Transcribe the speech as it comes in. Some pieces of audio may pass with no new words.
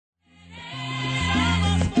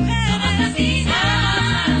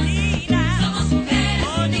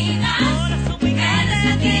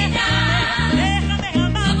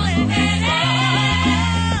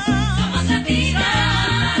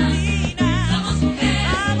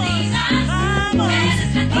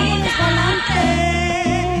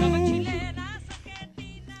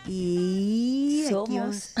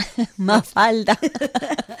Mafalda.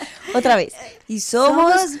 Otra vez. Y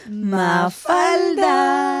somos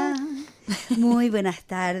Mafalda. Muy buenas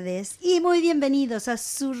tardes y muy bienvenidos a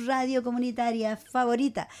su radio comunitaria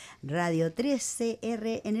favorita, Radio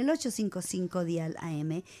 13R en el 855 dial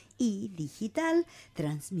AM y digital,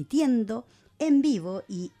 transmitiendo en vivo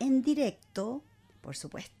y en directo, por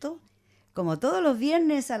supuesto, como todos los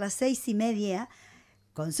viernes a las 6:30,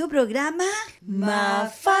 con su programa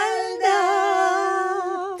Mafalda.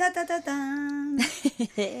 Ta, ta, ta, tan.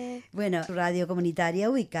 Bueno, radio comunitaria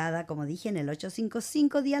ubicada, como dije, en el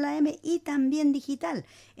 855 dial AM y también digital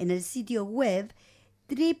en el sitio web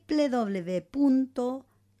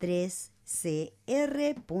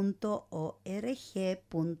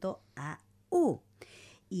www.3cr.org.au.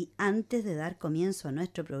 Y antes de dar comienzo a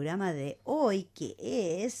nuestro programa de hoy, que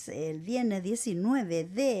es el viernes 19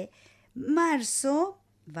 de marzo,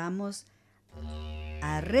 vamos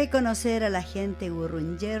a reconocer a la gente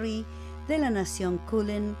Wurundjeri de la nación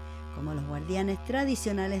Kulin como los guardianes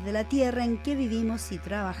tradicionales de la tierra en que vivimos y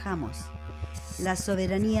trabajamos. La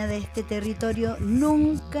soberanía de este territorio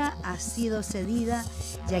nunca ha sido cedida,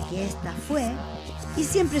 ya que esta fue y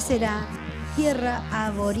siempre será tierra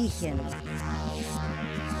aborigen.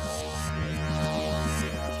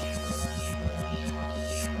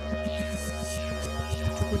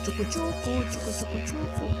 Chucu, chucu, chucu, chucu,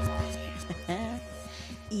 chucu.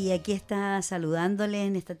 Y aquí está saludándole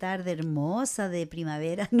en esta tarde hermosa de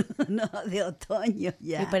primavera, no, de otoño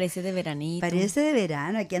ya. Me parece de veranito. Parece de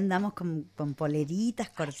verano, aquí andamos con poleritas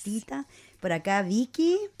cortitas. Por acá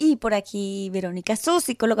Vicky. Y por aquí Verónica, su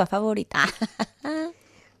psicóloga favorita.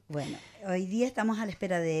 Bueno, hoy día estamos a la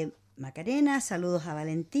espera de Macarena. Saludos a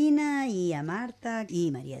Valentina y a Marta y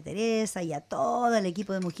María Teresa y a todo el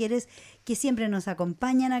equipo de mujeres que siempre nos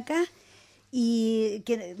acompañan acá. Y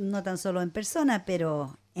que no tan solo en persona,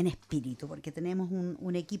 pero en espíritu, porque tenemos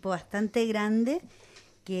un equipo bastante grande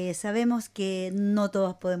que sabemos que no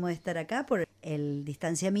todos podemos estar acá por el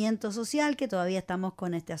distanciamiento social, que todavía estamos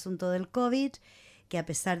con este asunto del COVID, que a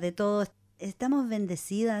pesar de todo estamos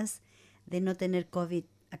bendecidas de no tener COVID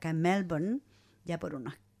acá en Melbourne, ya por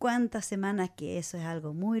unas cuantas semanas, que eso es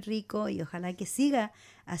algo muy rico y ojalá que siga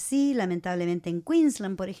así. Lamentablemente en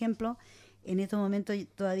Queensland, por ejemplo, en estos momentos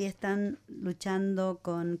todavía están luchando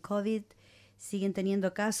con COVID, siguen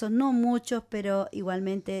teniendo casos, no muchos, pero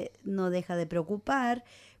igualmente no deja de preocupar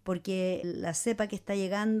porque la cepa que está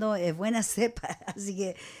llegando es buena cepa, así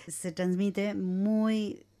que se transmite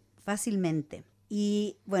muy fácilmente.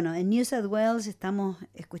 Y bueno, en New South Wales estamos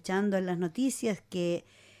escuchando en las noticias que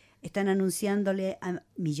están anunciándole a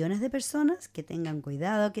millones de personas que tengan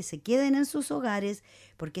cuidado, que se queden en sus hogares,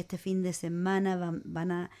 porque este fin de semana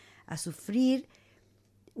van a sufrir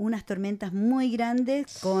unas tormentas muy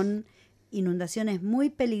grandes con inundaciones muy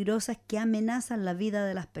peligrosas que amenazan la vida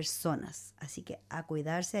de las personas. Así que a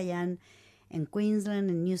cuidarse allá en Queensland,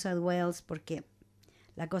 en New South Wales, porque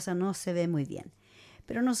la cosa no se ve muy bien.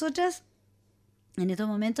 Pero nosotras en estos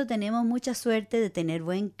momentos tenemos mucha suerte de tener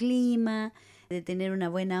buen clima, de tener una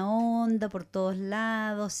buena onda por todos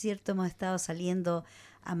lados, ¿cierto? Hemos estado saliendo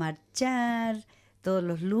a marchar. Todos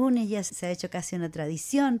los lunes ya se ha hecho casi una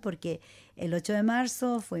tradición porque el 8 de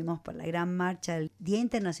marzo fuimos por la gran marcha del Día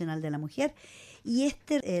Internacional de la Mujer y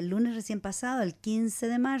el lunes recién pasado, el 15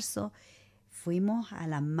 de marzo, fuimos a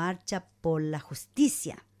la marcha por la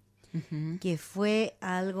justicia, que fue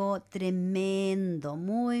algo tremendo,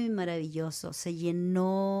 muy maravilloso. Se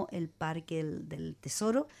llenó el Parque del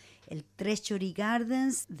Tesoro, el Treasury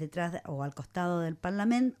Gardens, o al costado del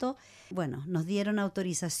Parlamento. Bueno, nos dieron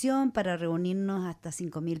autorización para reunirnos hasta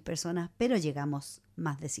 5.000 personas, pero llegamos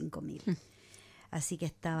más de 5.000. Así que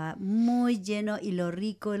estaba muy lleno y lo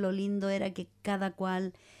rico y lo lindo era que cada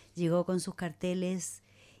cual llegó con sus carteles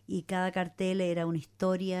y cada cartel era una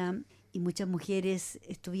historia y muchas mujeres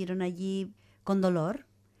estuvieron allí con dolor.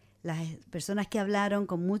 Las personas que hablaron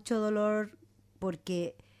con mucho dolor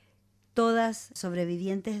porque todas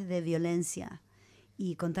sobrevivientes de violencia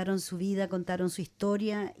y contaron su vida, contaron su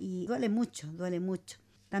historia y duele mucho, duele mucho.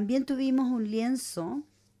 También tuvimos un lienzo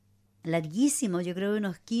larguísimo, yo creo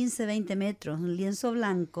unos 15, 20 metros, un lienzo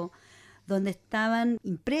blanco donde estaban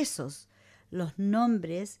impresos los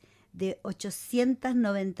nombres de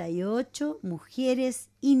 898 mujeres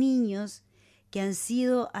y niños que han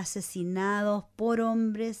sido asesinados por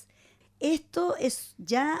hombres. Esto es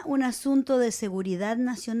ya un asunto de seguridad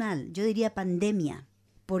nacional, yo diría pandemia,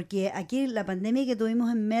 porque aquí la pandemia que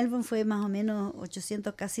tuvimos en Melbourne fue más o menos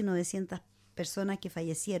 800, casi 900 personas que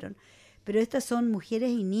fallecieron, pero estas son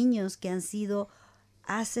mujeres y niños que han sido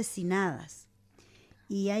asesinadas.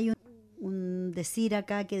 Y hay un decir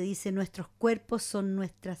acá que dice: nuestros cuerpos son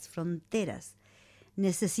nuestras fronteras.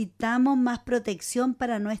 Necesitamos más protección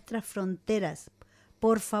para nuestras fronteras.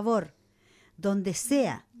 Por favor, donde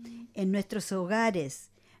sea, en nuestros hogares,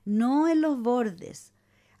 no en los bordes.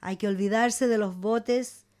 Hay que olvidarse de los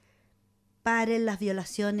botes. Paren las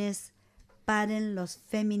violaciones, paren los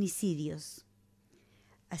feminicidios.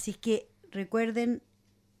 Así que recuerden,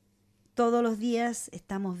 todos los días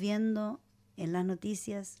estamos viendo en las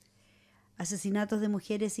noticias asesinatos de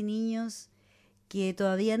mujeres y niños que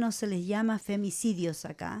todavía no se les llama femicidios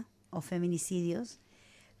acá, o feminicidios.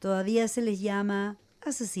 Todavía se les llama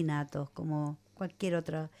asesinatos, como cualquier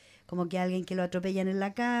otro, como que alguien que lo atropellan en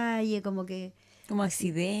la calle, como que... Como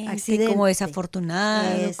accidente, como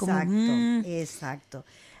desafortunado. Exacto, exacto.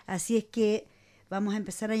 Así es que vamos a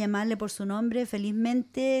empezar a llamarle por su nombre.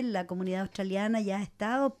 Felizmente la comunidad australiana ya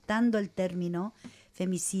está adoptando el término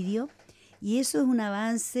femicidio y eso es un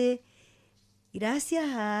avance gracias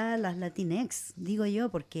a las Latinx, digo yo,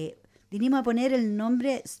 porque vinimos a poner el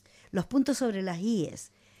nombre, los puntos sobre las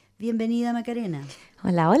IES. Bienvenida, Macarena.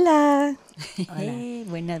 Hola, hola.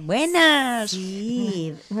 Buenas, buenas.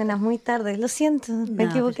 Sí. Buenas, muy tarde, lo siento, me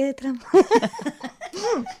equivoqué de tramo.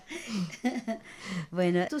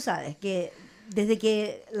 Bueno, tú sabes que desde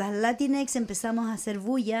que las Latinx empezamos a hacer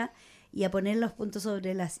bulla y a poner los puntos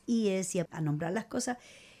sobre las IES y a nombrar las cosas,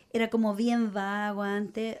 era como bien vago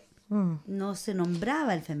antes. No se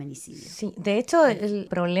nombraba el feminicidio. Sí, de hecho el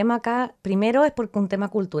problema acá, primero es porque un tema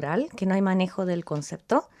cultural, que no hay manejo del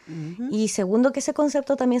concepto, y segundo que ese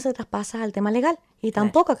concepto también se traspasa al tema legal, y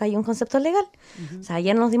tampoco acá hay un concepto legal. O sea,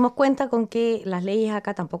 ayer nos dimos cuenta con que las leyes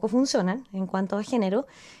acá tampoco funcionan en cuanto a género,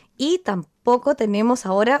 y tampoco tenemos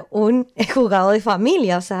ahora un juzgado de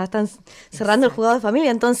familia, o sea, están cerrando el juzgado de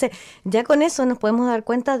familia. Entonces, ya con eso nos podemos dar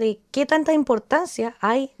cuenta de qué tanta importancia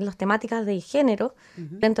hay en las temáticas de género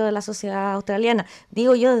dentro de la sociedad australiana.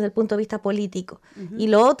 Digo yo desde el punto de vista político. Y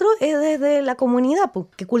lo otro es desde la comunidad, pues,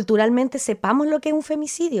 que culturalmente sepamos lo que es un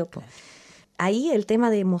femicidio. Pues. Ahí el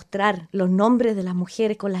tema de mostrar los nombres de las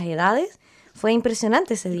mujeres con las edades, fue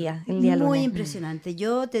impresionante ese día, el día lunes. Muy impresionante.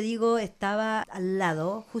 Yo te digo, estaba al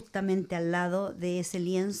lado, justamente al lado de ese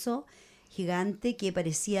lienzo gigante que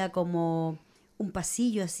parecía como un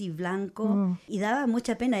pasillo así blanco y daba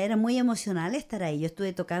mucha pena, era muy emocional estar ahí. Yo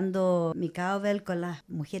estuve tocando mi cowbell con las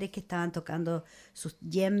mujeres que estaban tocando sus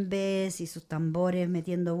djembes y sus tambores,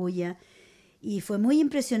 metiendo bulla, y fue muy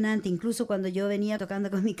impresionante. Incluso cuando yo venía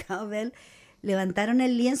tocando con mi cowbell, levantaron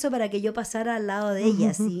el lienzo para que yo pasara al lado de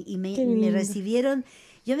ellas y me recibieron.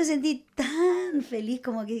 Yo me sentí tan feliz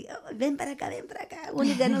como que, oh, ven para acá,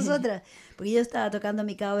 única a nosotras. Porque yo estaba tocando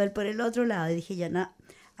mi cowbell por el otro lado y dije yo, no,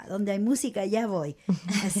 a donde hay música ya voy.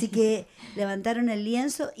 Así que levantaron el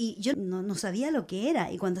lienzo y yo no sabía lo que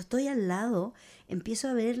era. Y cuando estoy al lado, empiezo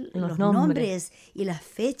a ver los nombres y las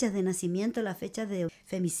fechas de nacimiento, las fechas de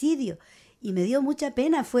femicidio. Y me dio mucha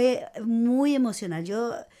pena, fue muy emocional.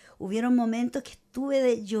 Hubieron momentos que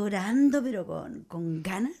estuve llorando, pero con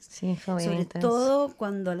ganas. Sí, fue bien sobre intenso. todo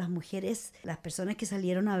cuando las mujeres, las personas que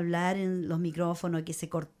salieron a hablar en los micrófonos, que se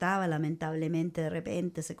cortaba lamentablemente, de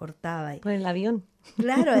repente se cortaba. Por el avión.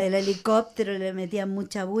 Claro, el helicóptero le metían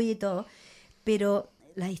mucha bulla y todo, pero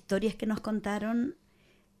las historias que nos contaron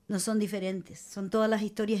no son diferentes, son todas las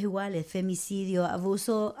historias iguales: femicidio,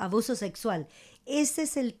 abuso sexual. Ese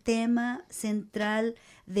es el tema central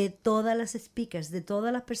de todas las speakers, de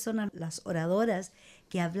todas las personas, las oradoras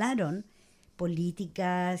que hablaron,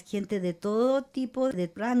 políticas, gente de todo tipo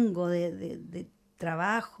de rango, de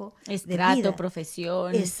trabajo, estrato, de vida.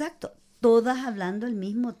 profesión. Exacto, todas hablando el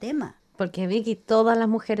mismo tema. Porque Vicky, todas las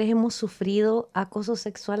mujeres hemos sufrido acoso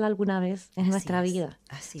sexual alguna vez en nuestra vida.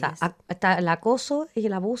 Así o sea, es. Está el acoso y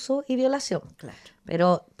el abuso y violación. Claro.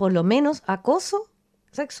 Pero por lo menos acoso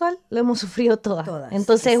sexual lo hemos sufrido todas.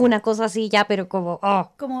 Entonces es exacto. una cosa así ya, pero como...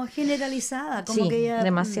 Como generalizada, como sí, que ya...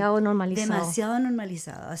 demasiado normalizado. Demasiado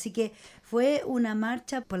normalizado. Así que fue una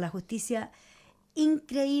marcha por la justicia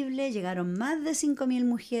increíble. Llegaron más de 5.000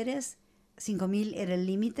 mujeres. 5.000 era el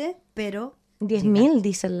límite, pero... 10.000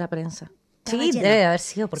 dice en la prensa. Estaba Sí, llena. debe haber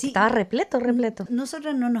sido, porque Sí. estaba repleto.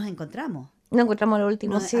 Nosotras no nos encontramos. No encontramos lo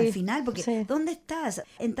último, sí. Al final, porque Sí. ¿dónde estás?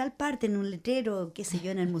 En tal parte, en un letrero, qué sé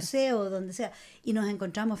yo, en el museo, donde sea. Y nos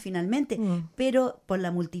encontramos finalmente, pero por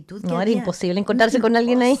la multitud que No, era había. imposible encontrarse con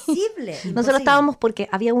alguien ahí. Imposible. Nosotros estábamos porque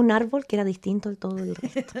había un árbol que era distinto al todo el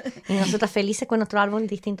resto. Y nosotras felices con nuestro árbol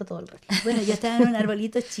distinto a todo el resto. Bueno, yo estaba en un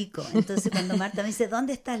arbolito chico, entonces cuando Marta me dice,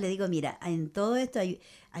 ¿dónde estás? Le digo, mira, en todo esto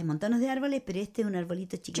hay montones de árboles, pero este es un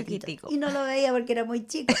arbolito chiquitito. Chiquitico. Y no lo veía porque era muy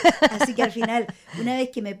chico. Así que al final, una vez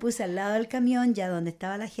que me puse al lado del camión, ya donde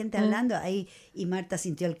estaba la gente hablando, ahí, y Marta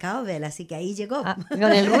sintió el cowbell, así que ahí llegó. Con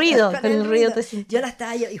el ruido, con el ruido te sintió. Yo la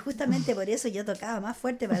estaba, y justamente por eso yo tocaba más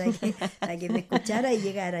fuerte para que me escuchara y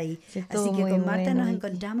llegara ahí. Sí, Así que con Marta bueno, nos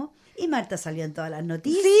encontramos. Y Marta salió en todas las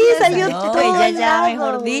noticias. Sí, salió en No, todo ella ya, lado.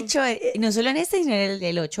 mejor dicho, y no solo en este, sino en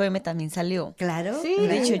el 8M también salió. Claro. Sí. De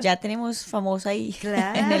claro. hecho, ya tenemos famosa ahí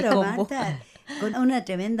Claro, en el combo. Marta, con una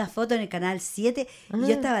tremenda foto en el canal 7. Y yo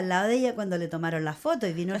estaba al lado de ella cuando le tomaron la foto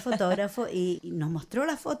y vino el fotógrafo y nos mostró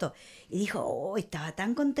la foto. Y dijo, oh, estaba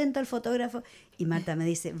tan contento el fotógrafo. Y Marta me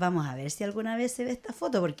dice, vamos a ver si alguna vez se ve esta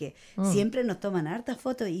foto, porque siempre nos toman hartas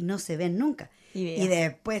fotos y no se ven nunca. Y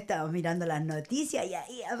después estábamos mirando las noticias y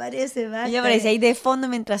ahí aparece Marta. Ella aparece ahí de fondo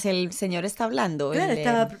mientras el señor está hablando, Claro, el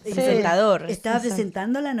estaba presentador. Estaba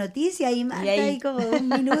presentando la noticia y Marta ahí como un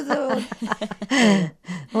minuto.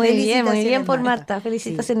 Muy bien Felicitaciones, por Marta.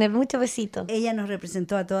 Felicitaciones, muchos besitos. Ella nos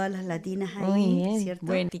representó a todas las latinas ahí, Muy bien. ¿cierto?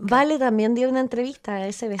 Bueno, Vale también dio una entrevista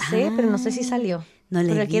a SBC, pero no sé si salió. No le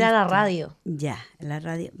he pero aquí era la visto. radio. Ya, la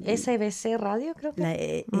radio. SBC Radio, creo que. La,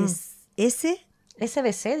 es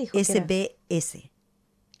SBC dijo que era. SBS.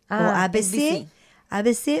 O Ah, ABC,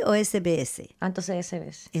 ABC o SBS. entonces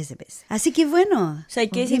SBS. SBS. Así que bueno. O sea, hay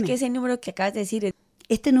que decir dime. que ese número que acabas de decir es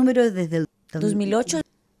Este número es desde el 2008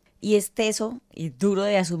 y es teso y duro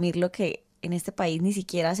de asumirlo que en este país ni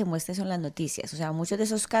siquiera se muestra eso en las noticias. O sea, muchos de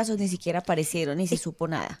esos casos ni siquiera aparecieron ni se supo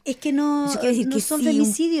nada. Es que no, Eso quiere decir no que son si un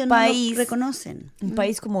femicidios, país- no lo reconocen. Un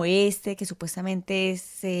país como este, que supuestamente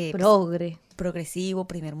es Progre. progresivo,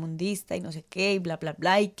 primermundista y no sé qué, y bla, bla,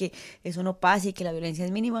 bla, y que eso no pasa y que la violencia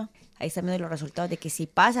es mínima. Ahí están viendo los resultados de que sí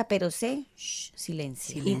pasa, pero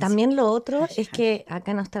silencio. Y también lo otro es que acá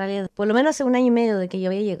en Australia, por lo menos hace 1 año y medio de que yo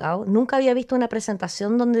había llegado, nunca había visto una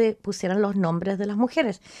presentación donde pusieran los nombres de las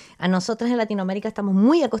mujeres. A nosotras en Latinoamérica estamos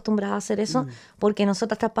muy acostumbradas a hacer eso porque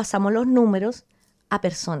nosotras traspasamos los números a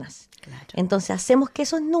personas. Claro. Entonces hacemos que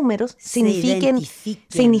esos números Se identifiquen.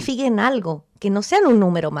 signifiquen algo, que no sean un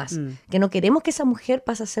número más, que no queremos que esa mujer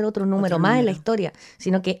pase a ser otro número más en la historia,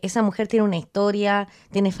 sino que esa mujer tiene una historia,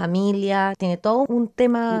 tiene familia, tiene todo un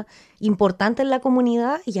tema importante en la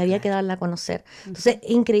comunidad y había que darla a conocer. Entonces es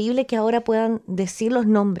increíble que ahora puedan decir los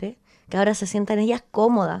nombres, que ahora se sientan ellas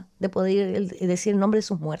cómodas de poder decir el nombre de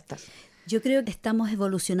sus muertas. Yo creo que estamos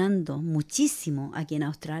evolucionando muchísimo aquí en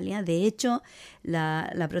Australia. De hecho,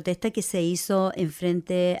 la protesta que se hizo en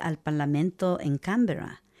frente al Parlamento en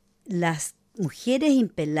Canberra, las mujeres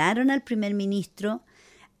impelaron al primer ministro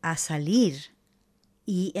a salir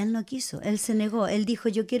y él no quiso, él se negó. Él dijo,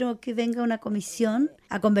 yo quiero que venga una comisión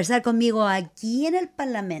a conversar conmigo aquí en el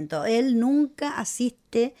Parlamento. Él nunca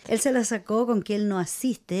asiste, él se la sacó con que él no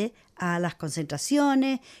asiste a las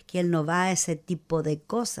concentraciones, que él no va a ese tipo de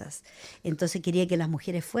cosas. Entonces quería que las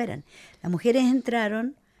mujeres fueran. Las mujeres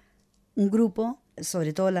entraron, un grupo,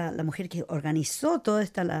 sobre todo la mujer que organizó toda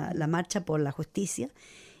esta la marcha por la justicia,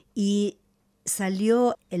 y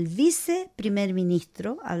salió el viceprimer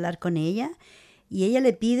ministro a hablar con ella, y ella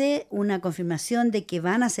le pide una confirmación de que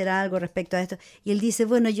van a hacer algo respecto a esto. Y él dice,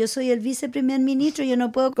 bueno, yo soy el viceprimer ministro, yo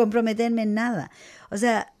no puedo comprometerme en nada. O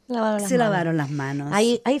sea, se lavaron las manos.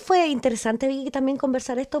 Ahí fue interesante, Vicky, también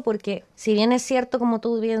conversar esto porque si bien es cierto, como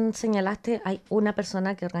tú bien señalaste, hay una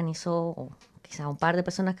persona que organizó, o quizá un par de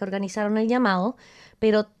personas que organizaron el llamado,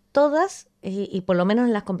 pero todas, y por lo menos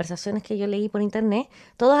en las conversaciones que yo leí por internet,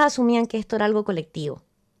 todas asumían que esto era algo colectivo.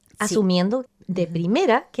 Sí. Asumiendo de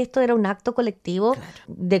primera que esto era un acto colectivo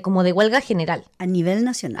de como de huelga general. A nivel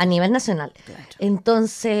nacional. A nivel nacional. Claro.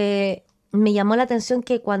 Entonces, me llamó la atención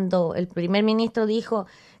que cuando el primer ministro dijo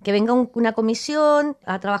que venga una comisión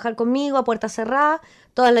a trabajar conmigo a puertas cerradas,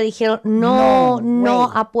 todas le dijeron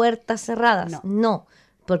no a puertas cerradas, no.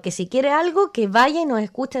 Porque si quiere algo, que vaya y nos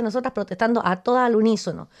escuche a nosotras protestando a todas al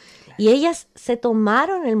unísono. Claro. Y ellas se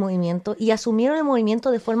tomaron el movimiento y asumieron el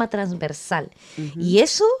movimiento de forma transversal. Y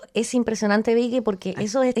eso es impresionante, Vicky, porque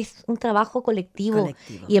eso es un trabajo colectivo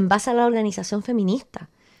y en base a la organización feminista.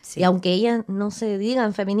 Sí. Y aunque ellas no se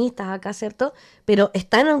digan feministas acá, ¿cierto? Pero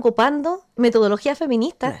están ocupando metodologías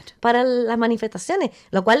feministas para las manifestaciones,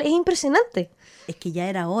 lo cual es impresionante. Es que ya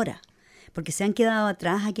era hora. Porque se han quedado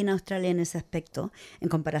atrás aquí en Australia en ese aspecto, en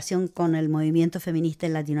comparación con el movimiento feminista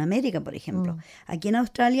en Latinoamérica, por ejemplo. Aquí en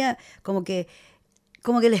Australia como que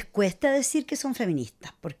les cuesta decir que son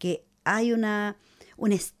feministas, porque hay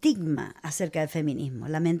un estigma acerca del feminismo,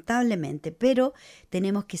 lamentablemente, pero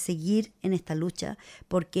tenemos que seguir en esta lucha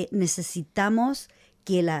porque necesitamos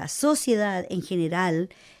que la sociedad en general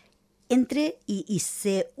entre y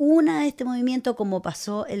se una a este movimiento como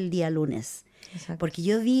pasó el día lunes. Exacto. Porque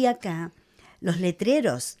yo vi acá los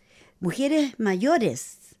letreros, mujeres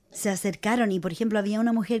mayores se acercaron y, por ejemplo, había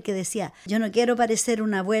una mujer que decía, yo no quiero parecer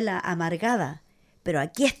una abuela amargada, pero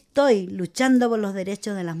aquí estoy luchando por los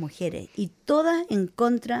derechos de las mujeres, y todas en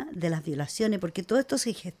contra de las violaciones, porque todo esto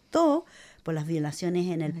se gestó por las violaciones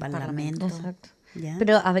en el Parlamento. Exacto. ¿Ya?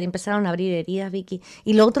 Pero empezaron a abrir heridas, Vicky.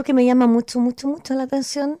 Y lo otro que me llama mucho la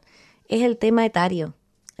atención es el tema etario,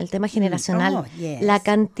 el tema generacional. Oh, yes. La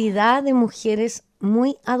cantidad de mujeres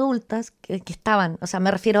muy adultas que estaban, o sea,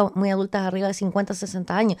 me refiero a muy adultas arriba de 50,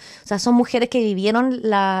 60 años. O sea, son mujeres que vivieron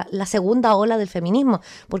la segunda ola del feminismo,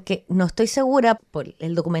 porque no estoy segura, por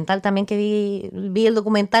el documental también que vi el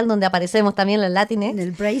documental donde aparecemos también las Latinex. En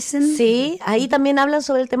el Brazen. Sí, ahí también hablan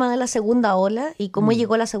sobre el tema de la segunda ola y cómo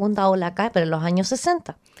llegó la segunda ola acá, pero en los años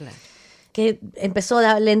 60. Claro. Que empezó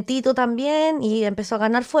lentito también y empezó a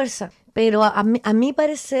ganar fuerza. Pero a mi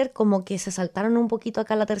parecer, como que se saltaron un poquito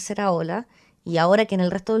acá la tercera ola, y ahora que en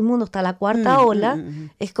el resto del mundo está la cuarta ola,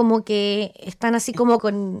 es como que están así como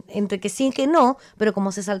con entre que sí y que no, pero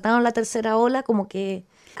como se saltaron la tercera ola, como que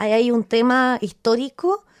hay un tema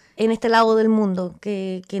histórico en este lado del mundo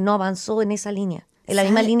que no avanzó en esa línea, en la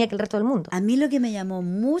misma línea que el resto del mundo. A mí lo que me llamó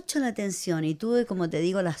mucho la atención, y tuve, como te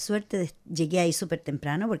digo, la suerte de... Llegué ahí súper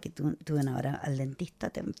temprano, porque tuve una hora al dentista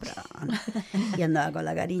temprano, y andaba con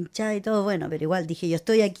la cara hinchada y todo, bueno, pero igual dije, yo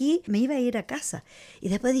estoy aquí, me iba a ir a casa. Y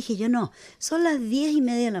después dije yo, no, son las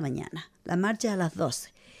 10:30 de la mañana, la marcha es a las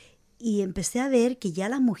 12. Y empecé a ver que ya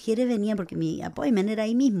las mujeres venían, porque mi appointment era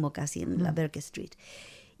ahí mismo, casi en la Berkeley Street.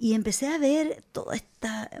 Y empecé a ver toda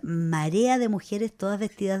esta marea de mujeres todas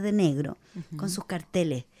vestidas de negro, con sus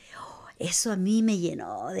carteles. Oh, eso a mí me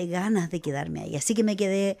llenó de ganas de quedarme ahí. Así que me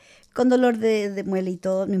quedé con dolor de muela y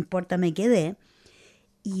todo, no importa, me quedé.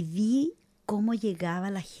 Y vi cómo llegaba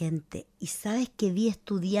la gente. Y sabes que vi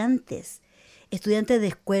estudiantes de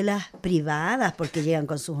escuelas privadas, porque llegan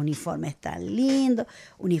con sus uniformes tan lindos,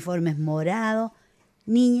 uniformes morados,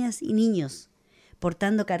 niñas y niños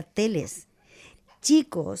portando carteles.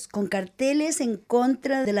 Chicos con carteles en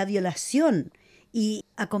contra de la violación y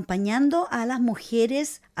acompañando a las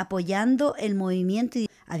mujeres, apoyando el movimiento. Y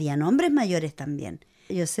habían hombres mayores también.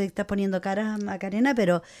 Yo sé que está poniendo cara a Macarena,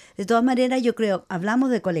 pero de todas maneras yo creo,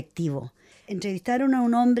 hablamos de colectivo. Entrevistaron a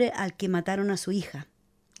un hombre al que mataron a su hija.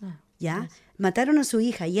 ¿Ya? Mataron a su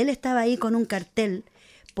hija y él estaba ahí con un cartel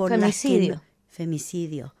por femicidio.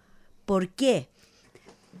 Femicidio. ¿Por qué?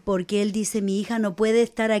 Porque él dice, mi hija no puede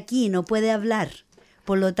estar aquí, no puede hablar.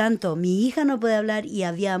 Por lo tanto, mi hija no puede hablar, y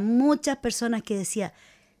había muchas personas que decían,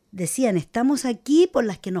 estamos aquí por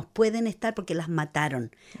las que nos pueden estar, porque las mataron,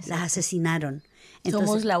 las asesinaron. Entonces,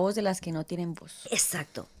 somos la voz de las que no tienen voz.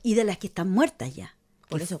 Exacto, y de las que están muertas ya.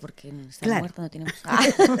 Por eso, porque están claro. muertas no tienen voz.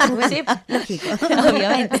 Sí, lógico.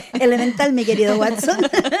 Obviamente. Elemental, mi querido Watson.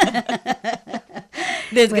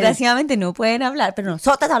 Desgraciadamente no pueden hablar, pero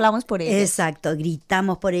nosotras hablamos por ellas. Exacto,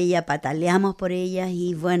 gritamos por ellas, pataleamos por ellas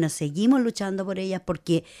y bueno, seguimos luchando por ellas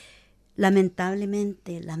porque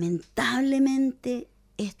lamentablemente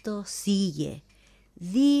esto sigue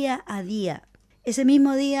día a día. Ese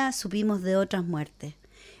mismo día supimos de otras muertes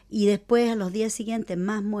y después a los días siguientes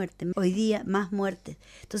más muertes, hoy día más muertes.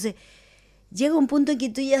 Entonces llega un punto en que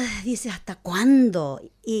tú ya dices, ¿hasta cuándo?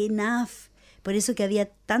 Enough. Por eso que había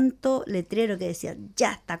tanto letrero que decía,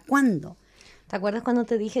 ya, ¿hasta cuándo? ¿Te acuerdas cuando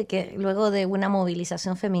te dije que luego de una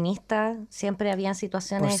movilización feminista siempre habían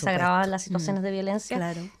situaciones, se agravaban las situaciones de violencia?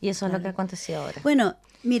 Claro, y eso es lo que aconteció ahora. Bueno,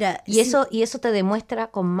 mira... Y eso te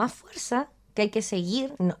demuestra con más fuerza que hay que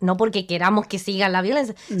seguir, no porque queramos que siga la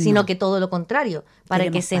violencia, sino que todo lo contrario, para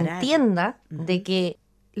queremos que se parar. entienda de que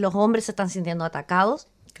los hombres se están sintiendo atacados,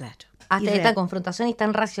 Claro. hasta esta confrontación, y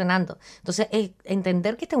están reaccionando. Entonces, es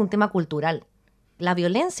entender que este es un tema cultural. La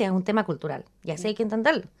violencia es un tema cultural, y así hay que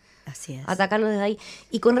entenderlo. Así es. Atacarlo desde ahí.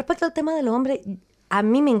 Y con respecto al tema de los hombres, a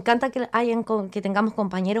mí me encanta que tengamos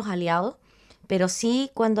compañeros aliados, pero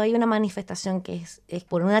sí cuando hay una manifestación que es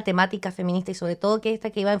por una temática feminista, y sobre todo que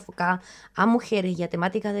esta que iba enfocada a mujeres y a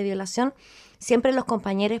temáticas de violación, siempre los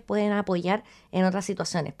compañeros pueden apoyar en otras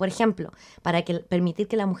situaciones. Por ejemplo, para permitir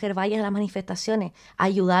que la mujer vaya a las manifestaciones,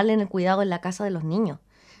 ayudarle en el cuidado en la casa de los niños.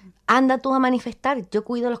 Anda tú a manifestar, yo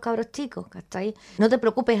cuido a los cabros chicos, ¿cachai? No te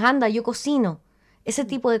preocupes, anda, yo cocino. Ese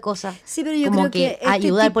tipo de cosas. Sí, pero yo como creo que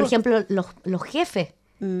ayudar, por ejemplo, los jefes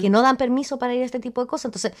que no dan permiso para ir a este tipo de cosas.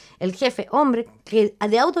 Entonces, el jefe, hombre, que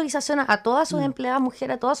de autorización a todas sus empleadas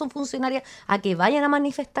mujeres, a todas sus funcionarias, a que vayan a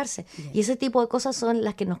manifestarse. Y ese tipo de cosas son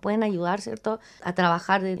las que nos pueden ayudar, ¿cierto?, a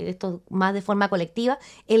trabajar de esto más de forma colectiva.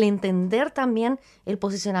 El entender también el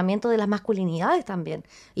posicionamiento de las masculinidades también.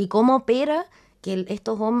 Y cómo opera que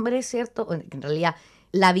estos hombres, ¿cierto?, en realidad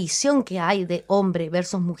la visión que hay de hombre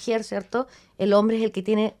versus mujer, ¿cierto? El hombre es el que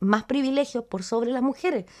tiene más privilegios por sobre las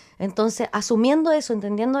mujeres. Entonces, asumiendo eso,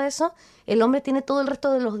 entendiendo eso, el hombre tiene todo el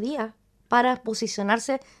resto de los días para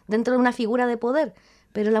posicionarse dentro de una figura de poder.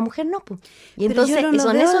 Pero la mujer no, pues. Y Pero entonces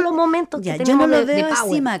son esos los momentos que yo tenemos no lo de veo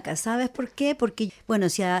power. así, Maca. ¿Sabes por qué? Porque, bueno,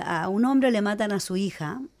 si a un hombre le matan a su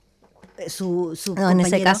hija, su No, en ese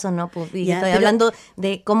compañero, caso no, pues. ya, Estoy pero- hablando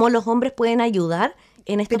de cómo los hombres pueden ayudar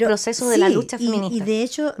en estos procesos de la sí, lucha feminista. Y de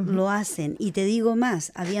hecho lo hacen. Y te digo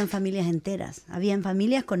más, habían familias enteras, habían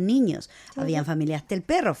familias con niños, habían familias, hasta el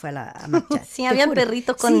perro fue a marchar. Sí, te habían juro.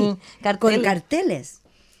 perritos con Sí, carteles. con carteles.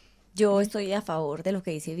 Yo estoy a favor de lo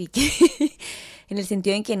que dice Vicky, en el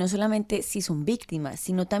sentido en que no solamente si son víctimas,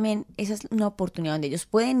 sino también esa es una oportunidad donde ellos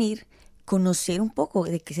pueden ir, conocer un poco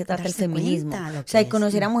de qué se trata el Darse feminismo. cuenta lo O sea, y que es,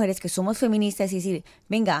 conocer a mujeres que somos feministas y decir,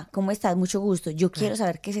 venga, ¿cómo estás? Mucho gusto. Yo quiero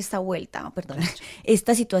saber qué es esta vuelta, perdón,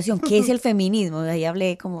 esta situación, qué es el feminismo. De ahí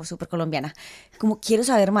hablé como súper colombiana. Como quiero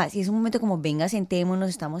saber más. Y es un momento como, venga, sentémonos,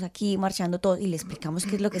 estamos aquí marchando todos y le explicamos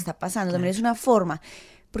qué es lo que está pasando. También es una forma.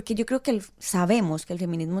 Porque yo creo que sabemos que el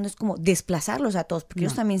feminismo no es como desplazarlos a todos, porque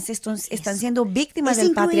ellos también están siendo víctimas Es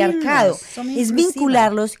del patriarcado. somos Es inclusivas.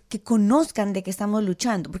 vincularlos, que conozcan de qué estamos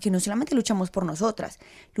luchando, porque no solamente luchamos por nosotras,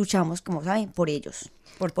 luchamos, como saben, por ellos.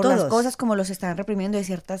 Por Las todos. cosas como los están reprimiendo de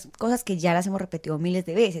ciertas cosas que ya las hemos repetido miles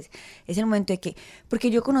de veces. Es el momento de que,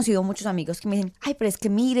 porque yo he conocido muchos amigos que me dicen, ay, pero es que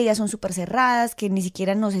mire, ya son súper cerradas, que ni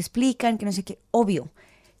siquiera nos explican, que no sé qué, obvio.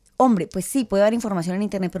 Hombre, pues sí, puede haber información en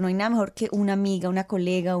internet, pero no hay nada mejor que una amiga, una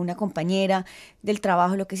colega, una compañera del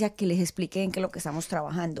trabajo, lo que sea, que les explique en qué es lo que estamos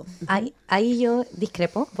trabajando. Ahí yo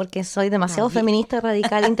discrepo, porque soy demasiado También. feminista,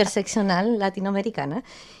 radical, interseccional, latinoamericana.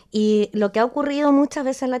 Y lo que ha ocurrido muchas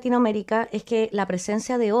veces en Latinoamérica es que la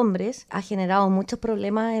presencia de hombres ha generado muchos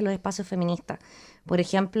problemas en los espacios feministas. Por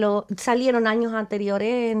ejemplo, salieron años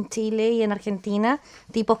anteriores en Chile y en Argentina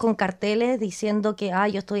tipos con carteles diciendo que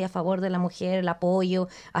yo estoy a favor de la mujer, el apoyo,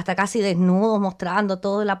 hasta casi desnudos mostrando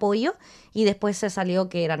todo el apoyo, y después se salió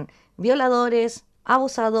que eran violadores,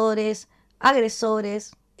 abusadores,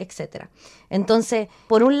 agresores, etcétera. Entonces,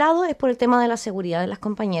 por un lado es por el tema de la seguridad de las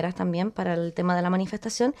compañeras también, para el tema de la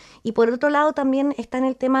manifestación, y por otro lado también está en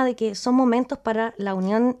el tema de que son momentos para la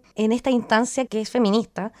unión en esta instancia que es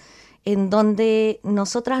feminista, en donde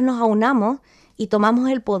nosotras nos aunamos y tomamos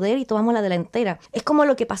el poder y tomamos la delantera. Es como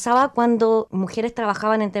lo que pasaba cuando mujeres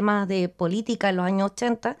trabajaban en temas de política en los años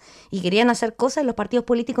 80 y querían hacer cosas y los partidos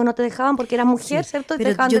políticos no te dejaban porque eras mujer, ¿cierto? Y te Pero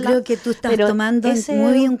dejaban yo de lado. creo que tú estás Pero tomando ese-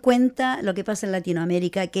 muy en cuenta lo que pasa en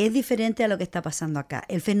Latinoamérica, que es diferente a lo que está pasando acá.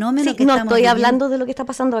 El fenómeno Sí, que no estamos estoy viviendo- hablando de lo que está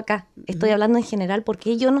pasando acá, estoy hablando en general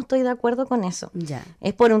porque yo no estoy de acuerdo con eso. Ya.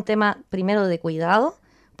 Es por un tema, primero, de cuidado,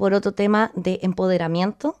 por otro tema de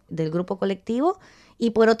empoderamiento del grupo colectivo, y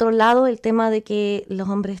por otro lado el tema de que los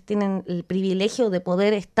hombres tienen el privilegio de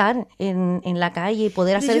poder estar en la calle y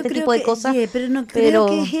poder Pero hacer yo este creo tipo de que- cosas. pero no creo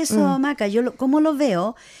que es eso, Maca. ¿Cómo lo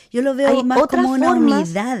veo? Yo lo veo Hay más otras como una formas.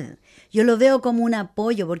 unidad. Yo lo veo como un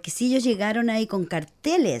apoyo, porque si ellos llegaron ahí con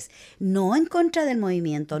carteles, no en contra del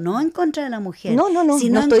movimiento, no en contra de la mujer, No, sino no en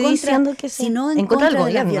estoy contra- diciendo que sí. sino en En contra del de las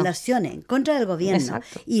gobierno. violaciones, en contra del gobierno,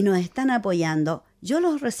 Exacto. y nos están apoyando. Yo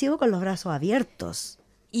los recibo con los brazos abiertos.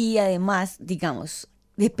 Y además, digamos,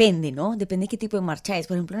 depende, ¿no? Depende de qué tipo de marcha es.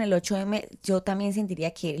 Por ejemplo, en el 8M yo también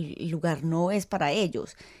sentiría que el lugar no es para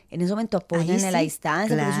ellos. En ese momento apoyan Ahí a la sí,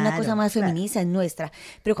 distancia, pero es una cosa claro, más claro. feminista, es nuestra.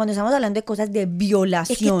 Pero cuando estamos hablando de cosas de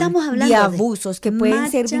violación, estamos hablando de de abusos, que pueden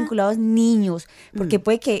ser marcha- vinculados niños, porque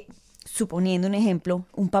puede que, suponiendo un ejemplo,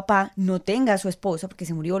 un papá no tenga a su esposa porque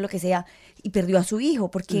se murió o lo que sea y perdió a su hijo,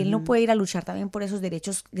 porque él no puede ir a luchar también por esos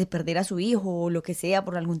derechos de perder a su hijo o lo que sea,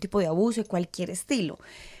 por algún tipo de abuso de cualquier estilo.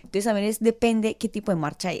 Entonces, a ver, depende qué tipo de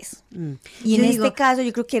marcha es. Y Yo en digo- este caso,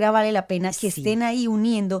 yo creo que vale la pena que Sí. estén ahí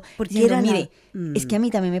uniendo, Porque diciendo, era la- mire, es que a mí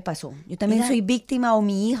también me pasó. Yo también Era- soy víctima, o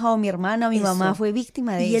mi hija, o mi hermana, o mi mamá Eso. fue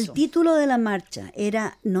víctima de y eso. el título de la marcha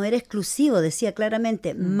no era exclusivo, decía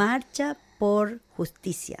claramente Marcha por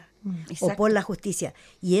Justicia o exacto. por la justicia.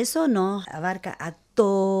 Y eso nos abarca a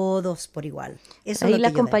todos por igual. Eso Ahí es lo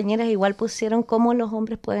las que yo veo. compañeras igual pusieron cómo los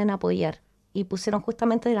hombres pueden apoyar. Y pusieron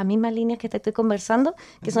justamente de las mismas líneas que te estoy conversando,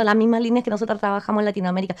 que son las mismas líneas que nosotros trabajamos en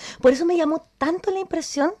Latinoamérica. Por eso me llamó tanto la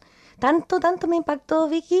impresión, tanto me impactó,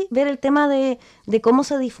 Vicky, ver el tema de cómo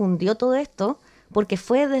se difundió todo esto, porque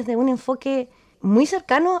fue desde un enfoque muy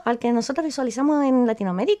cercano al que nosotros visualizamos en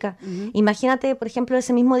Latinoamérica. Imagínate, por ejemplo,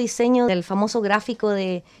 ese mismo diseño del famoso gráfico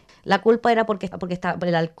de la culpa era porque está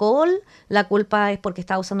el alcohol, la culpa es porque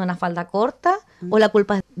estaba usando una falda corta, o la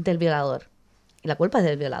culpa es del violador. la culpa es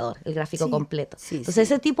del violador, el gráfico Sí, completo. sí, Entonces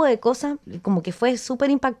sí. ese tipo de cosas como que fue súper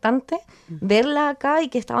impactante verla acá y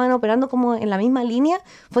que estaban operando como en la misma línea,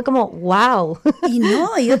 fue como wow. Y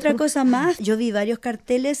no, y otra cosa más, yo vi varios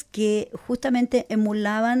carteles que justamente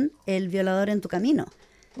emulaban El violador en tu camino.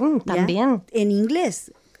 ¿Ya? También. En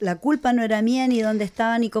inglés. La culpa no era mía, ni dónde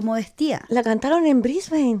estaba, ni cómo vestía. La cantaron en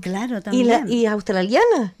Brisbane. Claro, también. Y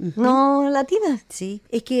australiana, no latina. Sí,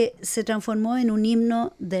 es que se transformó en un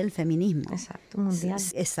himno del feminismo. Exacto, mundial.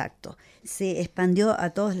 Exacto. Se expandió a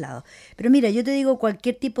todos lados. Pero mira, yo te digo,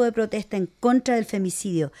 cualquier tipo de protesta en contra del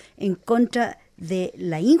femicidio, en contra de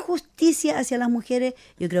la injusticia hacia las mujeres,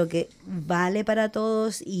 yo creo que vale para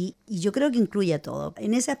todos y yo creo que incluye a todos.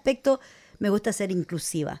 En ese aspecto me gusta ser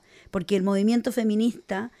inclusiva, porque el movimiento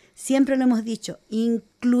feminista, siempre lo hemos dicho,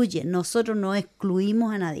 incluye, nosotros no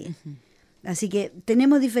excluimos a nadie. Así que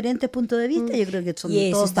tenemos diferentes puntos de vista, yo creo que son Y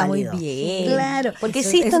eso todos está muy válidos. bien. Claro. Porque Eso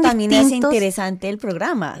existen también hace distintos- interesante el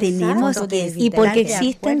programa. Tenemos Puntos que- de vista Y porque de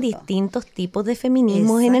existen acuerdo. distintos tipos de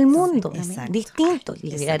feminismos en el Exacto, mundo. exacto. Distintos.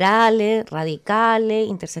 Exacto. Liberales, radicales,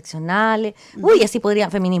 interseccionales. Uy, así podrían,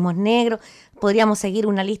 feminismos negros. Podríamos seguir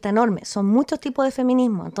una lista enorme. Son muchos tipos de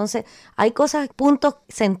feminismo. Entonces, hay cosas, puntos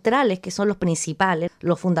centrales que son los principales,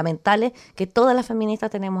 los fundamentales, que todas las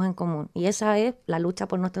feministas tenemos en común. Y esa es la lucha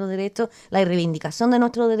por nuestros derechos, la reivindicación de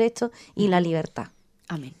nuestros derechos y la libertad.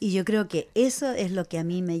 Amén. Y yo creo que eso es lo que a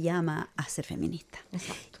mí me llama a ser feminista.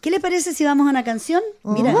 ¿Qué le parece si vamos a una canción?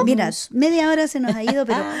 Mira, media hora se nos ha ido,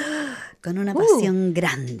 pero con una pasión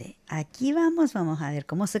grande. Aquí vamos a ver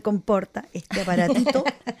cómo se comporta este aparatito.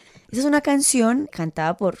 Esa es una canción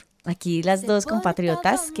cantada por aquí las dos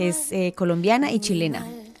compatriotas, que es colombiana y chilena.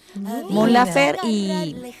 Mon Laferte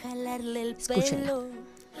y... Escúchenla.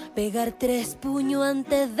 Pegar 3 puños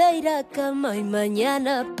antes de ir a cama y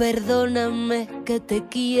mañana perdóname que te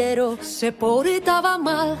quiero. Se portaba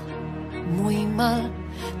mal, muy mal,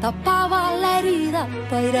 tapaba la herida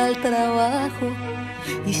para ir al trabajo.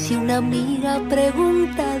 Y si una amiga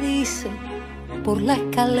pregunta, dice, por la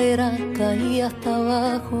escalera caí hasta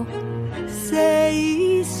abajo. Se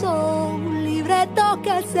hizo un libreto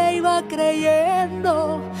que se iba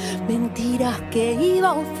creyendo, mentiras que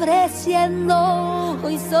iba ofreciendo.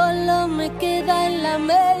 Hoy solo me queda el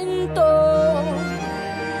lamento.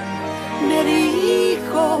 Me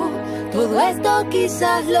dijo, todo esto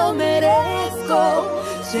quizás lo merezco.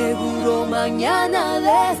 Seguro mañana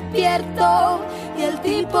despierto y el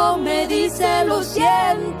tipo me dice lo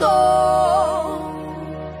siento.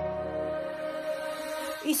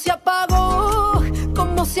 Y se apagó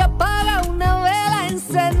como se apaga una vela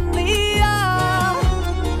encendida.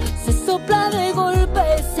 Se sopla de golpe,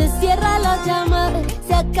 se cierra la llama,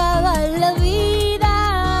 se acaba la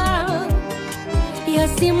vida. Y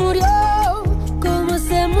así murió como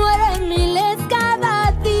se mueren miles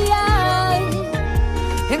cada día.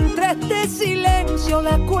 Entre este silencio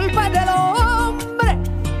la culpa es del hombre,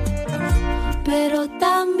 pero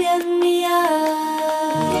también mía.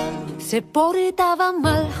 Se portaba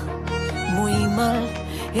mal, muy mal,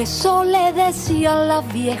 eso le decían las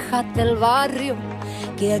viejas del barrio,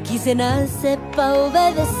 que aquí se nace pa'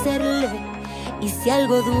 obedecerle, y si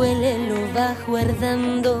algo duele lo va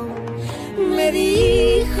guardando. Me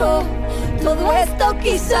dijo, todo esto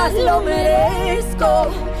quizás lo merezco,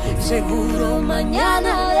 seguro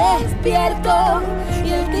mañana despierto, y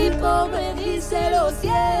el tipo me dice lo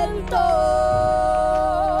siento.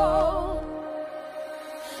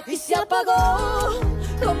 Y se apagó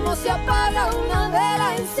como se apaga una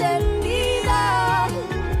vela encendida.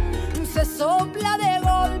 Se sopla de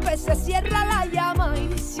golpe, se cierra la llama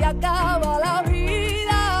y se acaba la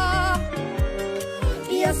vida.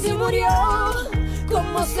 Y así murió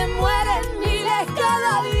como se mueren miles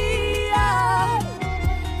cada día.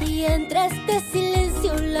 Y entre este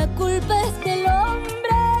silencio la culpa es del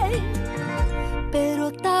hombre,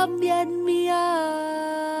 pero también mía.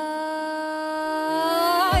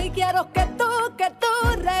 Y quiero que tú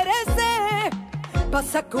regreses para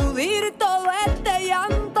sacudir todo este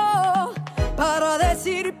llanto, para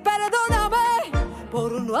decir perdóname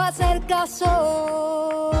por no hacer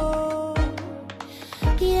caso.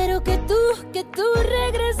 Quiero que tú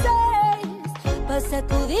regreses para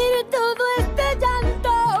sacudir todo este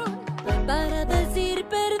llanto, para decir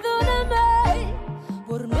perdóname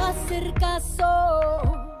por no hacer caso.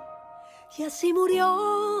 Y así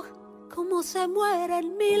murió como se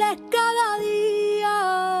mueren miles cada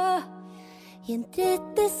día. Y entre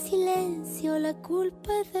este silencio la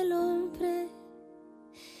culpa es del hombre,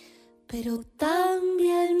 pero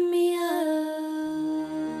también mía.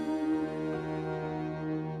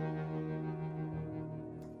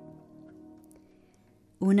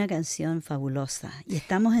 Una canción fabulosa. Y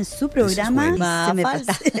estamos en su programa. Se me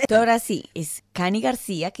Mafalda. pasó. Ahora sí, es Cani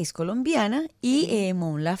García, que es colombiana, y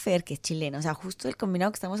Mon Laferte, que es chilena. O sea, justo el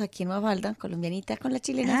combinado que estamos aquí en Mafalda, colombianita con la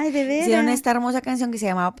chilena, Ay, ¿de veras? hicieron esta hermosa canción que se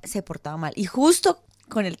llamaba Se portaba mal. Y justo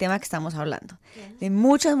con el tema que estamos hablando. De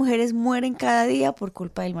muchas mujeres mueren cada día por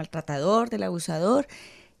culpa del maltratador, del abusador,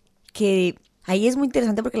 que... Ahí es muy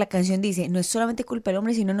interesante porque la canción dice, no es solamente culpa del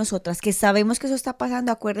hombre, sino nosotras, que sabemos que eso está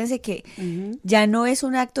pasando. Acuérdense que ya no es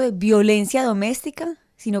un acto de violencia doméstica,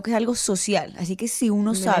 sino que es algo social. Así que si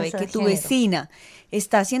uno sabe Violencia que de tu género. vecina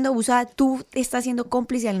está siendo abusada, tú estás siendo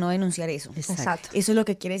cómplice al no denunciar eso. Exacto. Eso es lo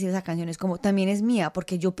que quiere decir esa canción. Es como, también es mía,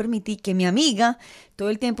 porque yo permití que mi amiga,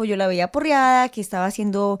 todo el tiempo yo la veía porreada, que estaba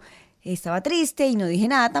triste y no dije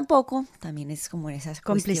nada tampoco. También es como esas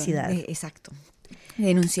Complicidad. Exacto.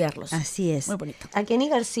 Denunciarlos. Así es. Muy bonito. A Kenny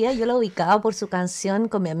García yo la ubicaba por su canción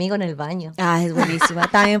Con mi amigo en el baño. Ah, es buenísima.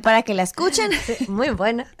 También para que la escuchen. Sí, muy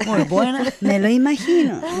buena. Muy buena. Me lo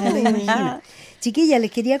imagino, me lo imagino. Chiquilla, les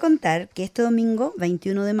quería contar que este domingo,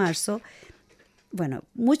 21 de marzo, bueno,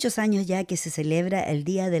 muchos años ya que se celebra el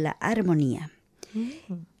Día de la Armonía.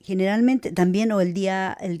 Generalmente también, o el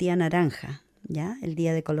día naranja, ¿ya? El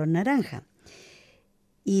día de color naranja.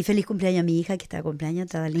 Y feliz cumpleaños a mi hija que está de cumpleaños,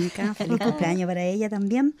 Tadalinka. Feliz cumpleaños para ella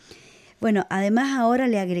también. Bueno, además ahora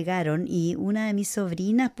le agregaron, y una de mis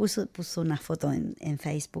sobrinas puso una foto en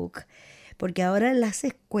Facebook, porque ahora las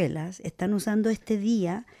escuelas están usando este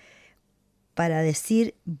día para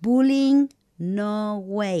decir bullying no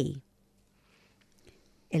way.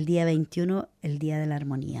 El día 21, el Día de la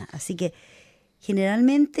Armonía. Así que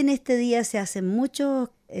generalmente en este día se hacen muchos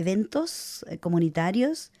eventos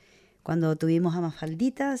comunitarios. Cuando tuvimos a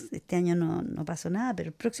Mafalditas, este año no pasó nada, pero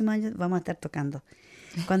el próximo año vamos a estar tocando.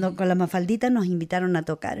 Cuando con las Mafalditas nos invitaron a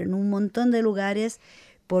tocar en un montón de lugares,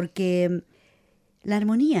 porque la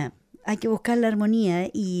armonía, hay que buscar la armonía,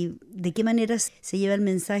 y de qué manera se lleva el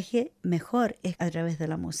mensaje mejor es a través de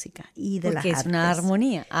la música y de las Porque es artes. una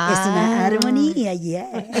armonía. Es una Ah. armonía,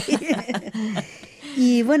 yeah.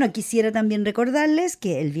 Y bueno, quisiera también recordarles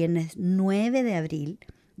que el viernes 9 de abril,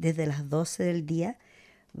 desde las 12 del día,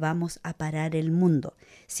 vamos a parar el mundo.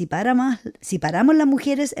 Si paramos las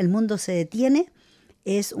mujeres, el mundo se detiene.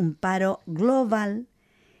 Es un paro global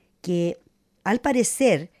que al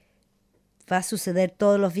parecer va a suceder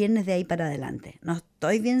todos los viernes de ahí para adelante. No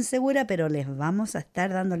estoy bien segura, pero les vamos a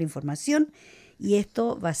estar dando la información. Y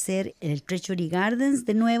esto va a ser en el Treasury Gardens,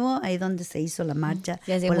 de nuevo, ahí donde se hizo la marcha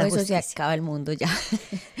Si por hacemos la eso, se justicia. acaba el mundo ya.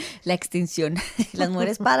 La extinción. Las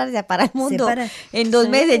mujeres paran, se para el mundo. para. En 2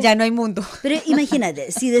 meses ya no hay mundo. Pero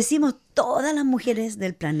imagínate, si decimos todas las mujeres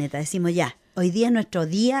del planeta, decimos ya, hoy día es nuestro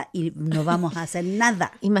día y no vamos a hacer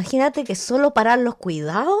nada. Imagínate que solo parar los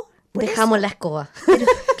cuidados Por dejamos eso. la escoba. Pero,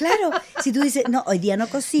 claro, si tú dices, no, hoy día no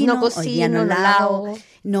cocino, hoy día no lavo,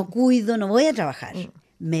 no cuido, no voy a trabajar.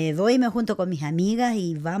 Me voy y me junto con mis amigas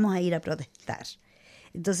y vamos a ir a protestar.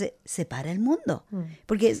 Entonces, se para el mundo.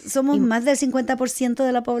 Porque somos más del 50%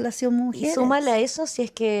 de la población Y mujeres. súmale a eso si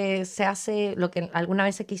es que se hace lo que alguna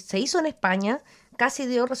vez se hizo en España, casi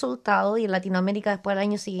dio resultado, y en Latinoamérica después al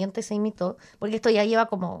año siguiente se imitó, porque esto ya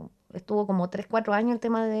estuvo como 3-4 años el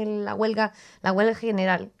tema de la huelga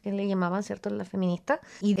general, que le llamaban, ¿cierto?, las feministas,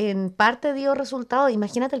 y en parte dio resultado.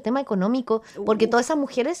 Imagínate el tema económico, porque todas esas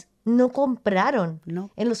mujeres no compraron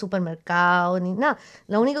No. en los supermercados ni nada,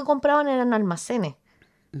 lo único que compraban eran almacenes,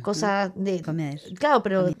 cosas de, Comer. claro,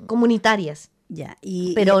 pero comunitarias. Ya,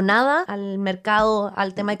 y, Pero nada al mercado,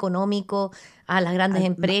 al tema económico, a las grandes Al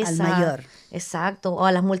empresas. mayor. Exacto, o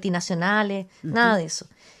a las multinacionales, nada de eso.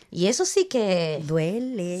 Y eso sí que...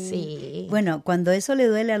 duele. Sí. Bueno, cuando eso le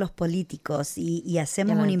duele a los políticos y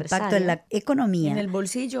hacemos Y a los un impacto en la empresarios. economía. En el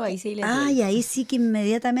bolsillo, ahí sí les Y ahí sí que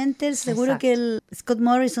inmediatamente seguro Exacto. que el Scott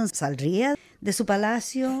Morrison saldría de su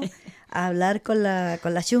palacio a hablar con la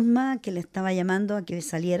Xusma, que le estaba llamando a que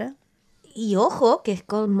saliera. Y ojo, que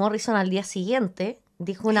Scott Morrison al día siguiente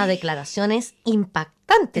dijo unas declaraciones impactantes.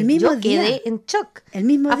 El mismo Yo día. quedé en shock. El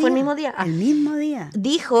mismo día. Fue el mismo día. El mismo día.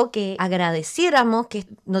 Dijo que agradeciéramos, que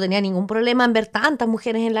no tenía ningún problema en ver tantas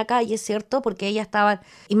mujeres en la calle, ¿cierto? Porque ellas estaban...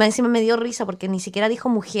 Y más encima me dio risa porque ni siquiera dijo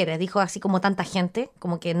mujeres, dijo así como tanta gente,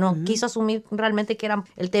 como que no quiso asumir realmente que era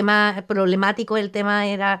el tema problemático, el tema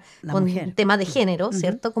era La con mujer. tema de género,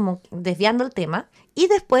 ¿cierto? Como desviando el tema. Y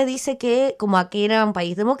después dice que como aquí era un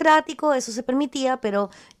país democrático, eso se permitía, pero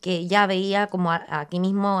que ya veía como aquí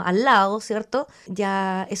mismo al lado, ¿cierto?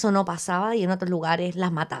 Ya eso no pasaba y en otros lugares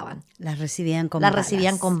las mataban. Las recibían con Las balas.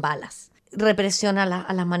 recibían con balas. Represión a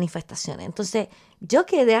las manifestaciones. Entonces, yo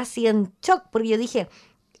quedé así en shock porque yo dije,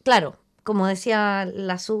 claro, como decía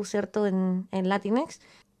la Su, ¿cierto? En Latinx,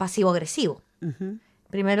 pasivo-agresivo. Ujú.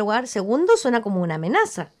 primer lugar. Segundo, suena como una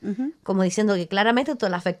amenaza. Como diciendo que claramente tú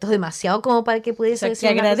la afectó demasiado como para que pudiese O sea, decir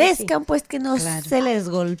que una cosa así. agradezcan pues que no Claro. se les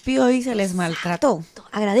golpeó y se les maltrató.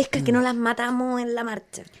 Agradezcan que no las matamos en la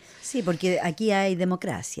marcha. Sí, porque aquí hay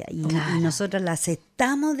democracia y nosotras las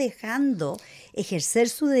estamos dejando ejercer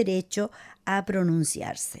su derecho a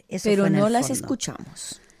pronunciarse. Eso Pero fue en no el las fondo.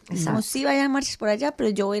 escuchamos. Exacto. Como sí vayan marchas por allá, pero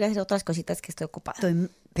yo voy a ir a hacer otras cositas que estoy ocupada.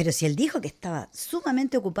 Pero si él dijo que estaba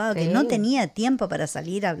sumamente ocupado, que Sí. no tenía tiempo para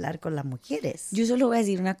salir a hablar con las mujeres. Yo solo voy a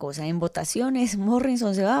decir una cosa, en votaciones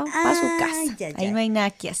Morrison se va para su casa. ya, Ahí ya. no hay nada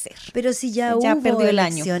que hacer. Pero si ya Ya hubo perdió el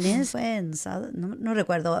año. elecciones, fue no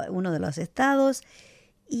recuerdo, uno de los estados,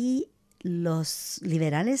 y los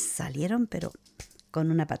liberales salieron, pero con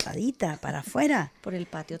una patadita para afuera. Por el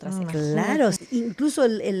patio trasero. Claro, incluso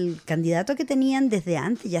el candidato que tenían desde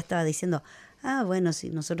antes ya estaba diciendo, bueno, sí,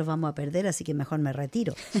 nosotros vamos a perder, así que mejor me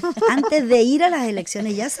retiro. Antes de ir a las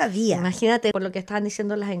elecciones ya sabía. Imagínate, por lo que estaban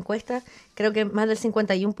diciendo las encuestas, creo que más del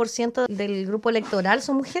 51% del grupo electoral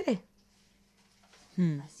son mujeres.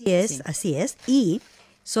 Así es, así es. Y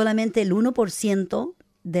solamente el 1%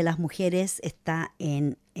 de las mujeres está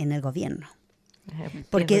en el gobierno.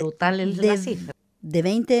 Porque es brutal la cifra. de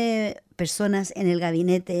 20 personas en el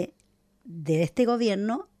gabinete de este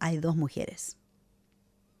gobierno, hay 2 mujeres.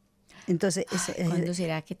 Entonces, ¿Cuándo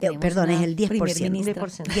será que tenemos perdón, una es el 10%. primer ministra?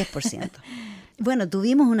 10%. Bueno,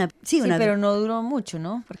 tuvimos una... Sí, pero no duró mucho,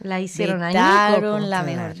 ¿no? Porque La hicieron vetaron, añicos,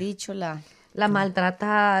 mejor dicho, la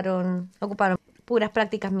maltrataron, ocuparon puras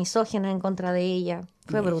prácticas misóginas en contra de ella.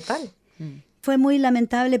 Fue brutal. Fue muy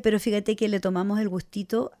lamentable, pero fíjate que le tomamos el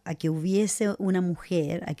gustito a que hubiese una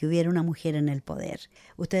mujer, a que hubiera una mujer en el poder.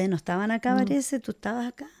 ¿Ustedes no estaban acá, parece? ¿Tú estabas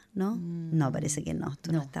acá? ¿No? No, parece que no.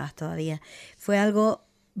 Tú no estabas todavía. Fue algo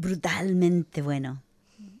brutalmente bueno.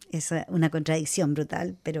 Es una contradicción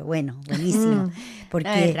brutal, pero bueno, buenísimo. Porque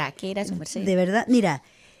La verdad que era su merced. de verdad, mira,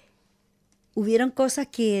 hubieron cosas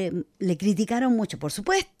que le criticaron mucho, por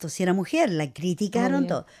supuesto, si era mujer, la criticaron Obvio.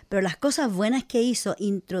 todo, pero las cosas buenas que hizo,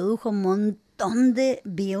 introdujo un montón de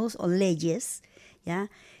bills o leyes, ¿ya?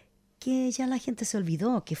 Que ya la gente se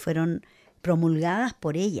olvidó, que fueron promulgadas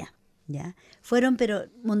por ella, ¿ya? Fueron, pero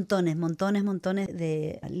montones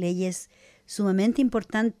de leyes sumamente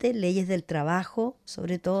importantes, leyes del trabajo,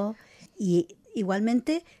 sobre todo, y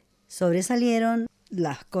igualmente sobresalieron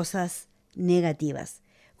las cosas negativas.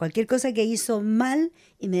 Cualquier cosa que hizo mal,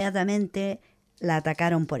 inmediatamente la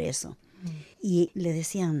atacaron por eso. Y le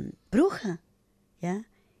decían, bruja, ¿ya?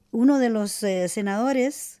 Uno de los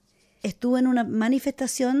senadores estuvo en una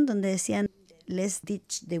manifestación donde decían, let's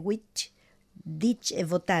ditch the witch. Ditch es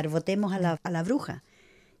votar, votemos a la bruja,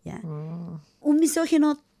 ¿ya? Un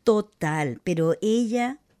misógino total, pero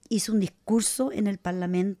ella hizo un discurso en el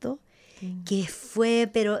Parlamento que fue,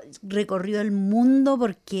 pero recorrió el mundo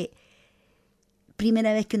porque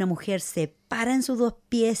primera vez que una mujer se para en sus 2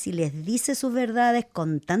 pies y les dice sus verdades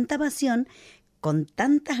con tanta pasión, con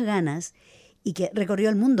tantas ganas, y que recorrió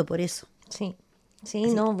el mundo por eso. Sí,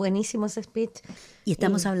 no, buenísimo ese speech. Y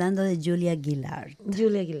estamos hablando de Julia Gillard.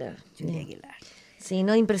 Julia Gillard. Julia Gillard. Sí,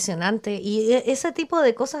 no, impresionante. Y ese tipo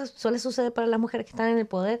de cosas suele suceder para las mujeres que están en el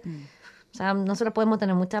poder. O sea, nosotros podemos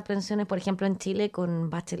tener muchas aprensiones, por ejemplo, en Chile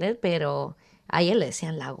con Bachelet, pero a ella le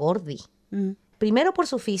decían la gordi. Primero por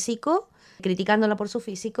su físico, criticándola por su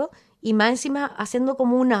físico, y más encima haciendo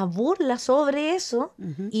como una burla sobre eso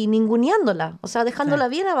y ninguneándola, o sea, dejándola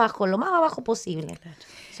bien abajo, lo más abajo posible.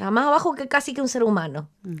 O sea, más abajo que casi que un ser humano.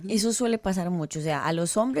 Eso suele pasar mucho, o sea, a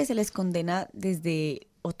los hombres se les condena desde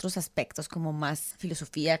otros aspectos como más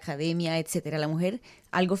filosofía, academia, etcétera. A la mujer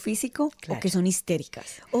algo físico o que son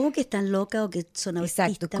histéricas. O que están locas o que son autistas,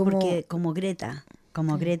 Exacto, como- porque como Greta,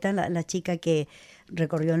 la chica que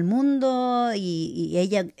recorrió el mundo y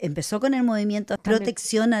ella empezó con el movimiento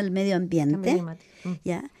protección al medio ambiente, Cambio climático.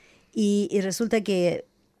 ¿ya? Y resulta que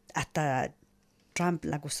hasta Trump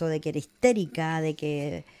la acusó de que era histérica, de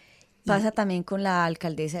que... Pasa también con la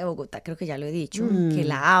alcaldesa de Bogotá, creo que ya lo he dicho, que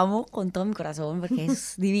la amo con todo mi corazón porque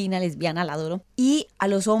es divina, lesbiana, la adoro. Y a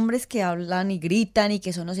los hombres que hablan y gritan y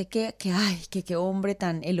que son no sé qué, que ay, que qué hombre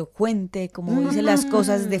tan elocuente, como dice las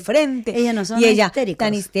cosas de frente. Ellas no son y ella histéricos.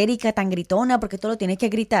 tan histérica, tan gritona, porque todo lo tiene que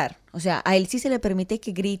gritar. O sea, a él sí se le permite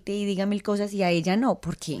que grite y diga 1000 cosas y a ella no.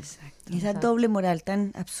 ¿Por qué? Esa doble moral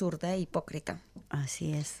tan absurda e hipócrita.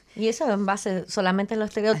 Así es. Y eso en base solamente a los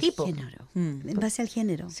estereotipos. Al género. En base al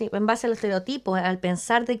género. Sí, en base a los estereotipos, al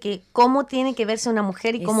pensar de que cómo tiene que verse una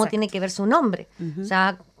mujer y cómo Exacto. tiene que verse un hombre. O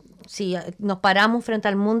sea, si nos paramos frente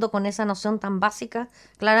al mundo con esa noción tan básica,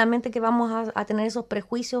 claramente que vamos a tener esos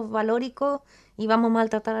prejuicios valóricos y vamos a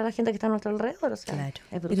maltratar a la gente que está a nuestro alrededor. O sea, Claro. es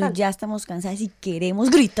Pero brutal. ya estamos cansadas y queremos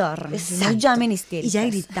gritar. No Exacto. llamen Y histéricas. ya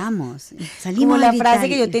gritamos. Salimos Como a la gritar frase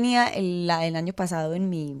que y- yo tenía el año pasado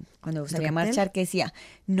cuando salí a cartel? marchar, que decía,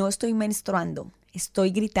 no estoy menstruando,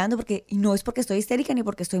 estoy gritando y no es porque estoy histérica ni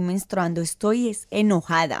porque estoy menstruando, estoy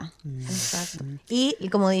enojada. Exacto. Y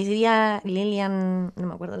como diría Lilian, no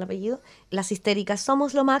me acuerdo el apellido, las histéricas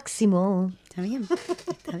somos lo máximo. Está bien,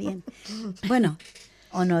 está bien. Bueno,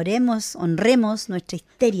 honremos nuestra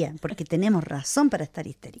histeria, porque tenemos razón para estar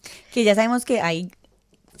histéricos. Que ya sabemos que hay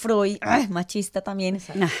Freud, machista también,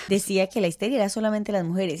 Ah. decía que la histeria era solamente las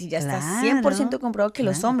mujeres y ya está Claro, 100% comprobado que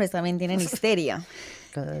los claro. hombres también tienen histeria.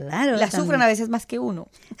 Claro. La también. sufren a veces más que uno.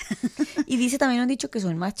 Y dice también, han dicho que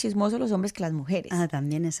son más chismosos los hombres que las mujeres. Ah,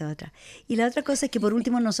 también esa es otra. Y la otra cosa es que por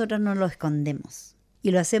último nosotros no lo escondemos y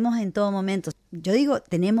lo hacemos en todo momento. Yo digo,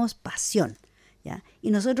 tenemos pasión, ¿ya?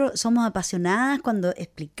 Y nosotros somos apasionadas cuando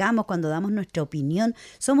explicamos, cuando damos nuestra opinión,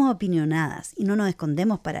 somos opinionadas y no nos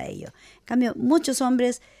escondemos para ello. En cambio, muchos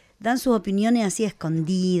hombres dan sus opiniones así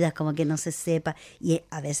escondidas, como que no se sepa, y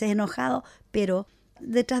a veces enojados, pero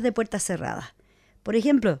detrás de puertas cerradas. Por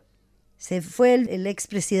ejemplo, se fue el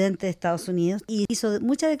expresidente de Estados Unidos y hizo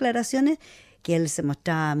muchas declaraciones que él se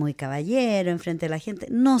mostraba muy caballero enfrente de la gente,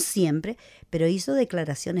 no siempre, pero hizo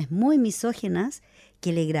declaraciones muy misóginas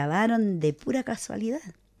que le grabaron de pura casualidad.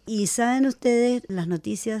 Y saben ustedes, las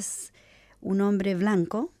noticias, un hombre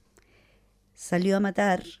blanco salió a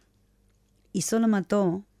matar y solo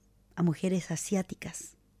mató a mujeres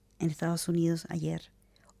asiáticas en Estados Unidos ayer.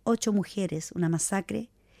 8 mujeres, una masacre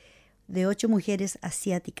de 8 mujeres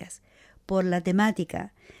asiáticas por la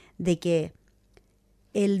temática de que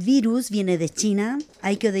el virus viene de China,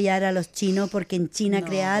 hay que odiar a los chinos porque en China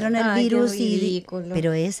crearon el Ay, qué virus ridículo.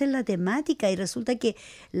 pero esa es la temática y resulta que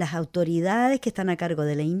las autoridades que están a cargo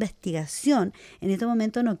de la investigación en este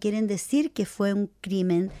momento no quieren decir que fue un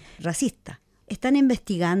crimen racista. Están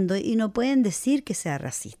investigando y no pueden decir que sea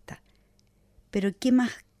racista. Pero qué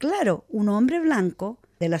más claro, un hombre blanco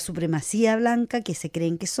de la supremacía blanca que se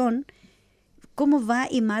creen que son, ¿cómo va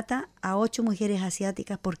y mata a 8 mujeres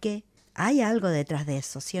asiáticas? ¿Por qué? Hay algo detrás de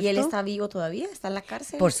eso, ¿cierto? ¿Y él está vivo todavía? ¿Está en la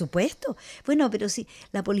cárcel? Por supuesto. Bueno, pero si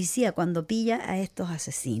la policía cuando pilla a estos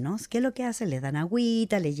asesinos, ¿qué es lo que hace? Les dan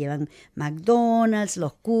agüita, les llevan McDonald's,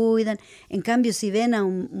 los cuidan. En cambio, si ven a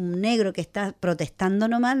un negro que está protestando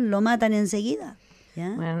nomás, lo matan enseguida. ¿Ya?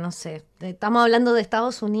 Bueno, no sé. Estamos hablando de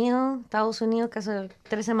Estados Unidos. Estados Unidos que hace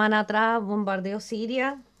 3 semanas atrás bombardeó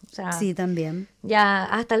Siria. O sea, Sí, también.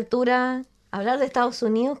 ya a esta altura, hablar de Estados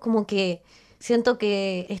Unidos como que siento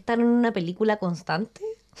que están en una película constante.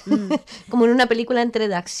 Como en una película entre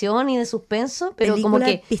de acción y de suspenso, pero Película como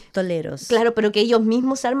que, pistoleros. claro, pero que ellos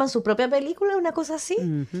mismos se arman su propia película, una cosa así.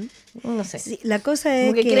 Ujú. No sé. Sí, la cosa Como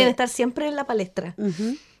es que quieren estar siempre en la palestra,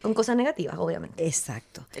 Ujú. con cosas negativas, obviamente.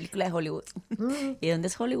 Exacto. Película de Hollywood. ¿Y dónde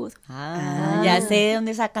es Hollywood? Ah. Ya sé de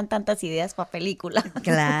dónde sacan tantas ideas para películas.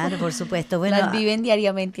 Claro, por supuesto. Bueno, Las viven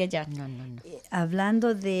diariamente allá. No.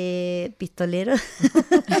 hablando de pistoleros,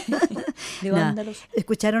 De no, vándalos.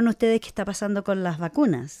 ¿escucharon ustedes qué está pasando con las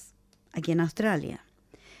vacunas aquí en Australia?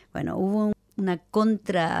 Bueno, hubo una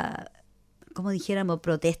como dijéramos,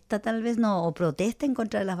 protesta tal vez, no, o protesta en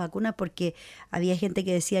contra de las vacunas porque había gente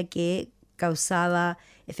que decía que causaba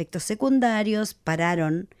efectos secundarios,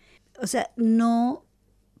 pararon, o sea, no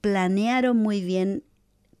planearon muy bien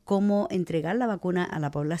cómo entregar la vacuna a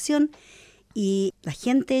la población y la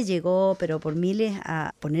gente llegó, pero por miles,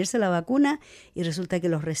 a ponerse la vacuna y resulta que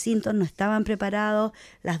los recintos no estaban preparados,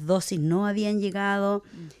 las dosis no habían llegado,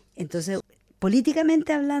 entonces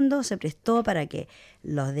políticamente hablando se prestó para que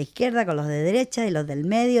los de izquierda con los de derecha y los del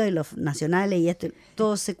medio y los nacionales y esto,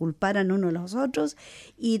 todos se culparan unos a los otros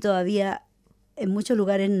y todavía en muchos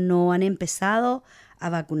lugares no han empezado a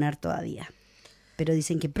vacunar todavía. Pero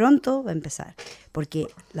dicen que pronto va a empezar, porque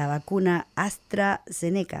la vacuna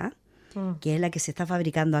AstraZeneca, que es la que se está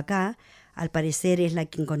fabricando acá, al parecer es la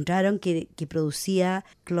que encontraron que producía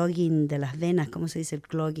clogging de las venas, ¿cómo se dice el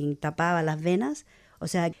clogging? Tapaba las venas, o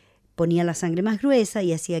sea, ponía la sangre más gruesa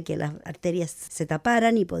y hacía que las arterias se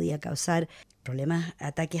taparan y podía causar problemas,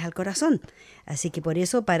 ataques al corazón. Así que por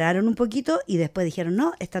eso pararon un poquito y después dijeron,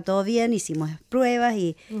 no, está todo bien, hicimos pruebas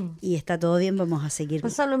y está todo bien, vamos a seguir.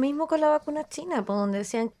 Pasa lo mismo con la vacuna china, por donde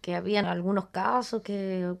decían que habían algunos casos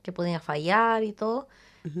que podían fallar y todo.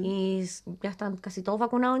 Y ya están casi todos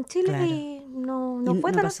vacunados en Chile Claro. y no Y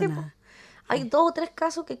fue no tan pasó así. Po. nada. Hay 2 o 3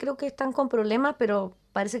 casos que creo que están con problemas, pero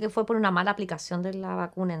parece que fue por una mala aplicación de la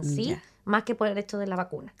vacuna en sí, Ya. más que por el hecho de la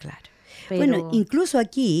vacuna. Claro. Pero- Bueno, incluso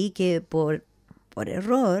aquí, que por por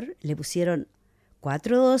error le pusieron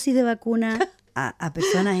 4 dosis de vacuna a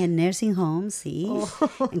personas en nursing homes, ¿sí?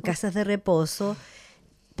 En casas de reposo,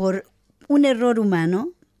 por un error humano.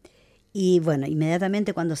 Y bueno,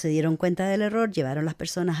 inmediatamente cuando se dieron cuenta del error, llevaron las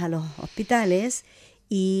personas a los hospitales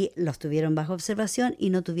y los tuvieron bajo observación y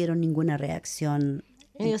no tuvieron ninguna reacción.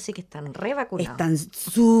 Ellos sí que están re vacunados. Están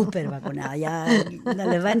súper vacunados, ya no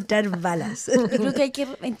les va a entrar balas. Yo creo que hay que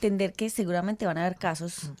entender que seguramente van a haber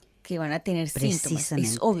casos que van a tener síntomas.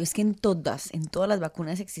 Es obvio, es que en todas las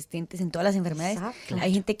vacunas existentes, en todas las enfermedades,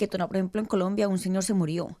 hay gente que, por ejemplo, en Colombia un señor se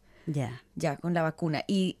murió ya con la vacuna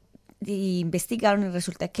y investigaron y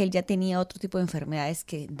resulta que él ya tenía otro tipo de enfermedades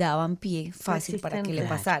que daban pie fácil para que le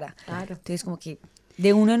pasara. Claro. Entonces, como que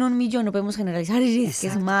de 1 en 1.000.000 no podemos generalizar y es que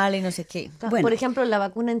es mal y no sé qué. Bueno. Por ejemplo, la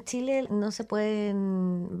vacuna en Chile no se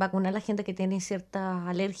pueden vacunar a la gente que tiene ciertas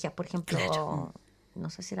alergias, por ejemplo, no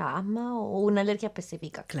sé si era asma o una alergia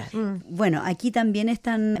específica. Claro. Bueno, aquí también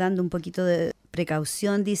están dando un poquito de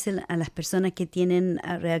precaución, dicen, a las personas que tienen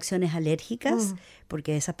reacciones alérgicas,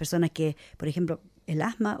 porque esas personas que, por ejemplo, el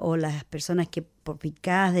asma o las personas que por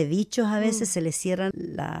picadas de bichos a veces se les cierran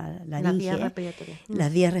las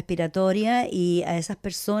vías respiratorias y a esas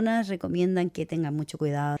personas recomiendan que tengan mucho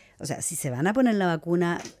cuidado. O sea, si se van a poner la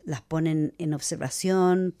vacuna, las ponen en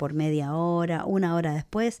observación por media hora, 1 hora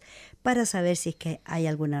después, para saber si es que hay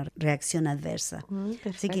alguna reacción adversa.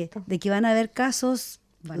 Así que de que van a haber casos,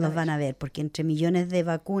 los van a ver, porque entre millones de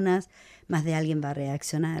vacunas, más de alguien va a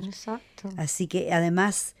reaccionar. Exacto. Así que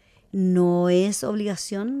además no es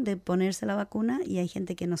obligación de ponerse la vacuna y hay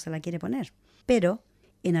gente que no se la quiere poner. Pero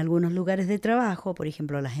en algunos lugares de trabajo, por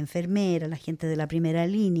ejemplo, las enfermeras, la gente de la primera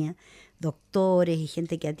línea, doctores y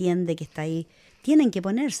gente que atiende, que está ahí, tienen que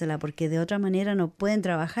ponérsela porque de otra manera no pueden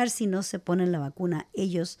trabajar si no se ponen la vacuna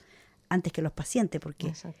ellos antes que los pacientes,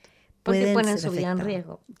 porque ponen su vida en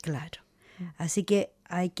riesgo. Claro. Así que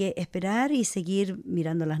hay que esperar y seguir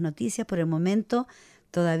mirando las noticias. Por el momento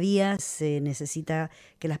todavía se necesita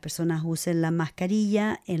que las personas usen la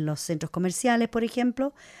mascarilla en los centros comerciales, por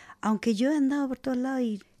ejemplo, aunque yo he andado por todos lados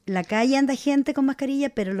y en la calle anda gente con mascarilla,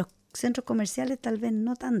 pero en los centros comerciales tal vez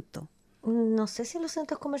no tanto. No sé si en los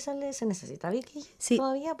centros comerciales se necesita, Vicky, sí,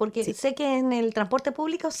 todavía, porque sé que en el transporte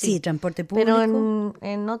público sí, transporte público. Pero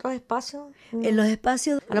en otros espacios. En los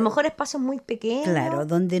espacios. A lo mejor espacios muy pequeños. Claro,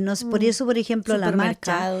 donde no. Por eso, por ejemplo, la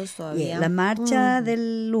marcha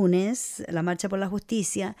del lunes, la marcha por la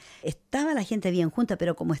justicia, estaba la gente bien junta,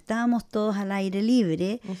 pero como estábamos todos al aire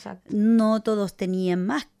libre, no todos tenían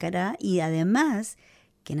máscara y además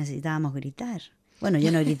que necesitábamos gritar. Bueno,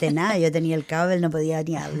 yo no grité nada, yo tenía el cable, no podía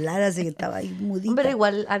ni hablar, así que estaba ahí mudita. Pero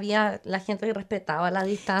igual había la gente que respetaba la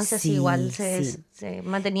distancia, igual se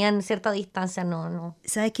mantenían cierta distancia, no.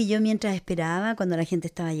 Sabes que yo mientras esperaba, cuando la gente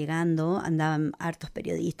estaba llegando, andaban hartos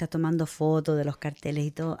periodistas tomando fotos de los carteles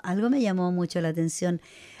y todo. Algo me llamó mucho la atención.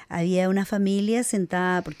 Había una familia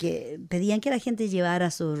sentada, porque pedían que la gente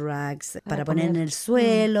llevara sus racks para poner en el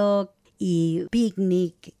suelo y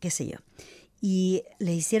picnic, qué sé yo. Y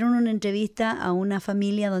le hicieron una entrevista a una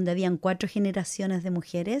familia donde habían 4 generaciones de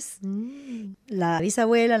mujeres. La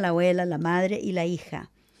bisabuela, la abuela, la madre y la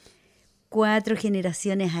hija. 4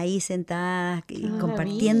 generaciones ahí sentadas y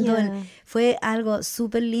compartiendo. Fue algo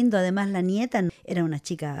súper lindo. Además, la nieta era una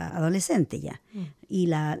chica adolescente ya. Y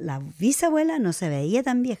la bisabuela no se veía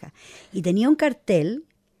tan vieja. Y tenía un cartel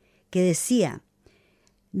que decía,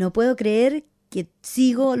 no puedo creer que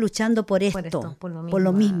sigo luchando por esto, por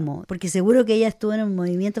lo mismo, porque seguro que ella estuvo en un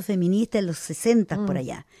movimiento feminista en los 60 por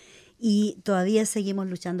allá, y todavía seguimos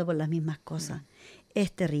luchando por las mismas cosas.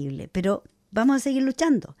 Es terrible, pero vamos a seguir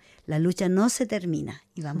luchando. La lucha no se termina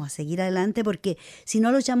y vamos a seguir adelante porque si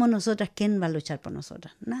no luchamos nosotras, ¿quién va a luchar por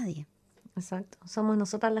nosotras? Nadie. Exacto, somos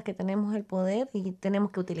nosotras las que tenemos el poder y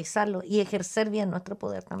tenemos que utilizarlo y ejercer bien nuestro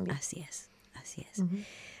poder también. Así es.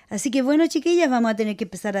 Así que bueno, chiquillas, vamos a tener que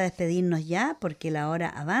empezar a despedirnos ya porque la hora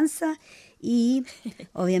avanza y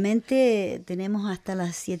obviamente tenemos hasta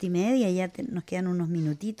las 7:30, ya nos quedan unos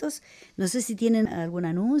minutitos. No sé si tienen algún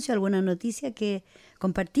anuncio, alguna noticia que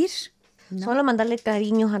compartir. ¿No? Solo mandarle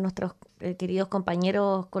cariños a nuestros queridos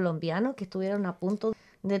compañeros colombianos que estuvieron a punto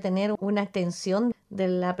de tener una extensión de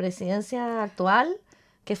la presidencia actual,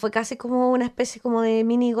 que fue casi como una especie como de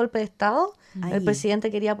mini golpe de Estado. El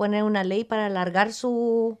presidente quería poner una ley para alargar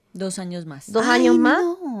su... 2 años más. 2 años más.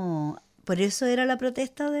 No. ¿Por eso era la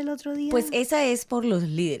protesta del otro día? Pues esa es por los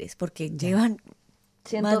líderes, porque llevan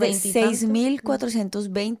más de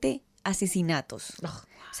 6.420 asesinatos.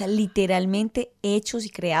 O sea, literalmente hechos y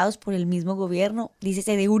creados por el mismo gobierno.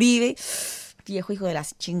 Dícese de Uribe, viejo hijo de la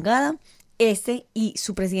chingada. y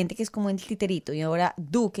su presidente, que es como el titerito, y ahora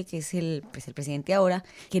Duque, que es el presidente ahora,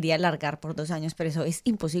 quería alargar por 2 años, pero eso es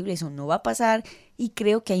imposible, eso no va a pasar, y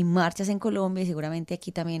creo que hay marchas en Colombia y seguramente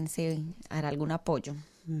aquí también se hará algún apoyo.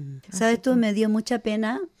 ¿Sabes tú? Me dio mucha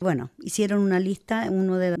pena. Bueno, hicieron una lista,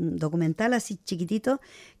 uno de un documental así chiquitito,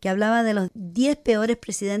 que hablaba de los 10 peores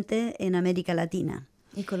presidentes en América Latina.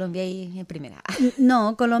 Y Colombia ahí en primera.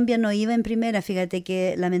 No, Colombia no iba en primera. Fíjate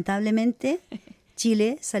que lamentablemente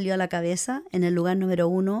Chile salió a la cabeza en el lugar número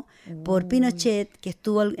 1 por Pinochet, que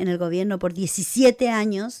estuvo en el gobierno por 17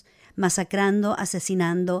 años, masacrando,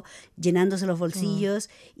 asesinando, llenándose los bolsillos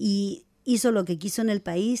y hizo lo que quiso en el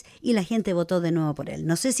país y la gente votó de nuevo por él.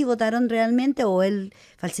 No sé si votaron realmente o él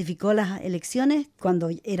falsificó las elecciones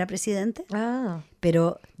cuando era presidente,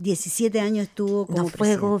 pero 17 años estuvo como presidente.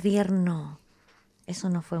 Fue gobierno.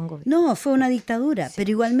 Eso no fue un gobierno. No, fue una dictadura, sí.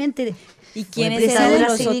 Pero igualmente... ¿Y quiénes eran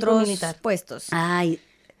los otros puestos? Ay,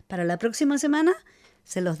 para la próxima semana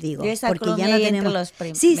se los digo. Porque Colombia ya no tenemos los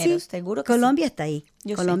primeros, sí, seguro que Colombia sí. Está ahí.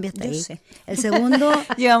 Yo Colombia sé, está ahí. Sé. El segundo...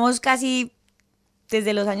 Llevamos casi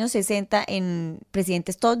desde los años 60 en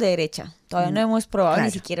presidentes todos de derecha. Todavía no hemos probado ni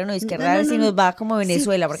siquiera una izquierda si nos va como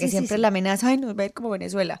Venezuela, porque siempre la amenaza, ay, nos va a ir como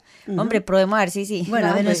Venezuela. Hombre, probemos a ver, sí.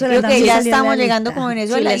 Bueno, Venezuela creo que ya estamos llegando como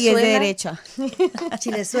Venezuela y es de derecha.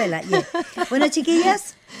 Chilezuela. Yeah. Bueno,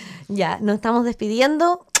 chiquillas. Ya, nos estamos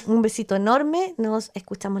despidiendo. Un besito enorme. Nos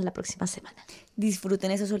escuchamos la próxima semana.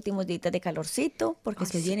 Disfruten esos últimos días de calorcito, porque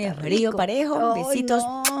se viene frío parejo. Besitos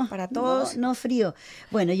para todos. No frío.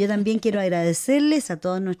 Bueno, yo también quiero agradecerles a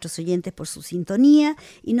todos nuestros oyentes por su sintonía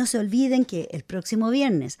y no se olviden que el próximo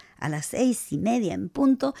viernes a las 6:30 en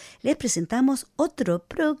punto les presentamos otro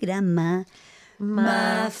programa.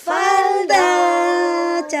 Mafalda.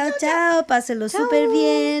 Chao, chao. Pásenlo súper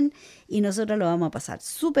bien y nosotros lo vamos a pasar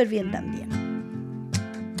súper bien también.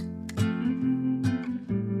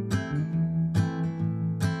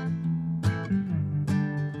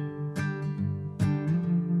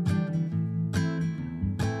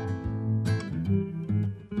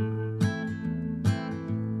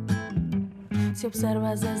 Si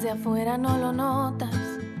observas desde afuera no lo notas,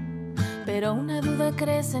 pero una duda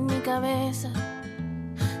crece en mi cabeza.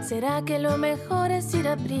 ¿Será que lo mejor es ir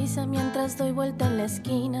a prisa mientras doy vuelta en la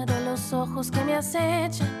esquina de los ojos que me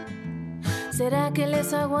acechan? ¿Será que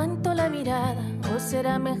les aguanto la mirada o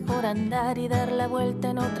será mejor andar y dar la vuelta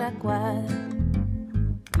en otra cuadra?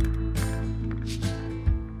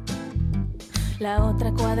 La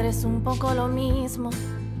otra cuadra es un poco lo mismo.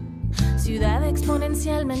 Ciudad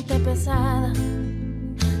exponencialmente pesada.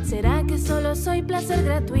 ¿Será que solo soy placer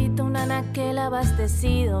gratuito? Un anaquel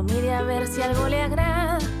abastecido, mire a ver si algo le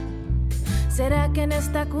agrada. ¿Será que en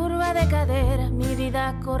esta curva de cadera mi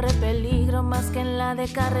vida corre peligro más que en la de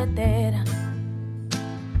carretera?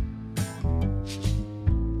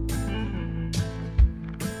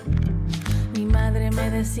 Mi madre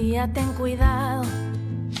me decía, ten cuidado,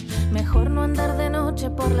 mejor no andar de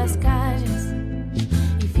noche por las calles.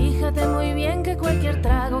 Fíjate muy bien que cualquier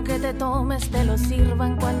trago que te tomes te lo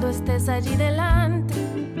sirvan cuando estés allí delante.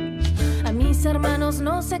 A mis hermanos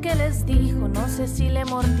no sé qué les dijo, no sé si le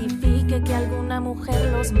mortifique que alguna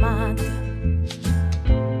mujer los mate.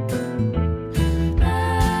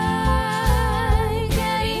 Ay,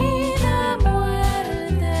 querida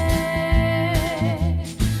muerte,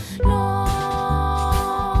 no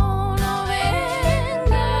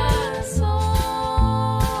vengas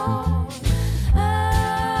hoy.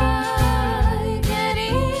 Ay,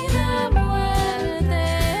 querida muerte,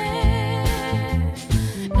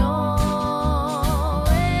 no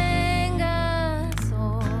vengas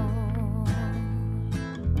hoy.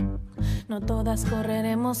 No todas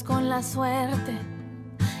correremos con la suerte.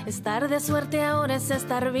 Estar de suerte ahora es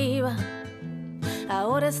estar viva.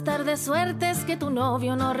 Ahora estar de suerte es que tu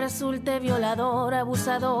novio no resulte violador,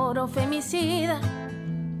 abusador o femicida.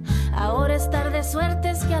 Ahora estar de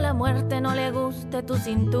suerte es que a la muerte no le guste tu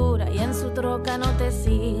cintura y en su troca no te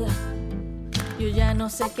siga. Yo ya no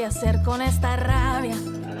sé qué hacer con esta rabia,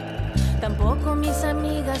 tampoco mis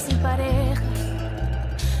amigas y parejas.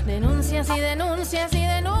 Denuncias y denuncias y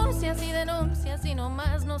denuncias y denuncias y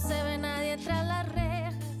nomás no se ve nadie tras las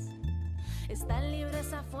rejas. Están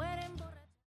libres afuera.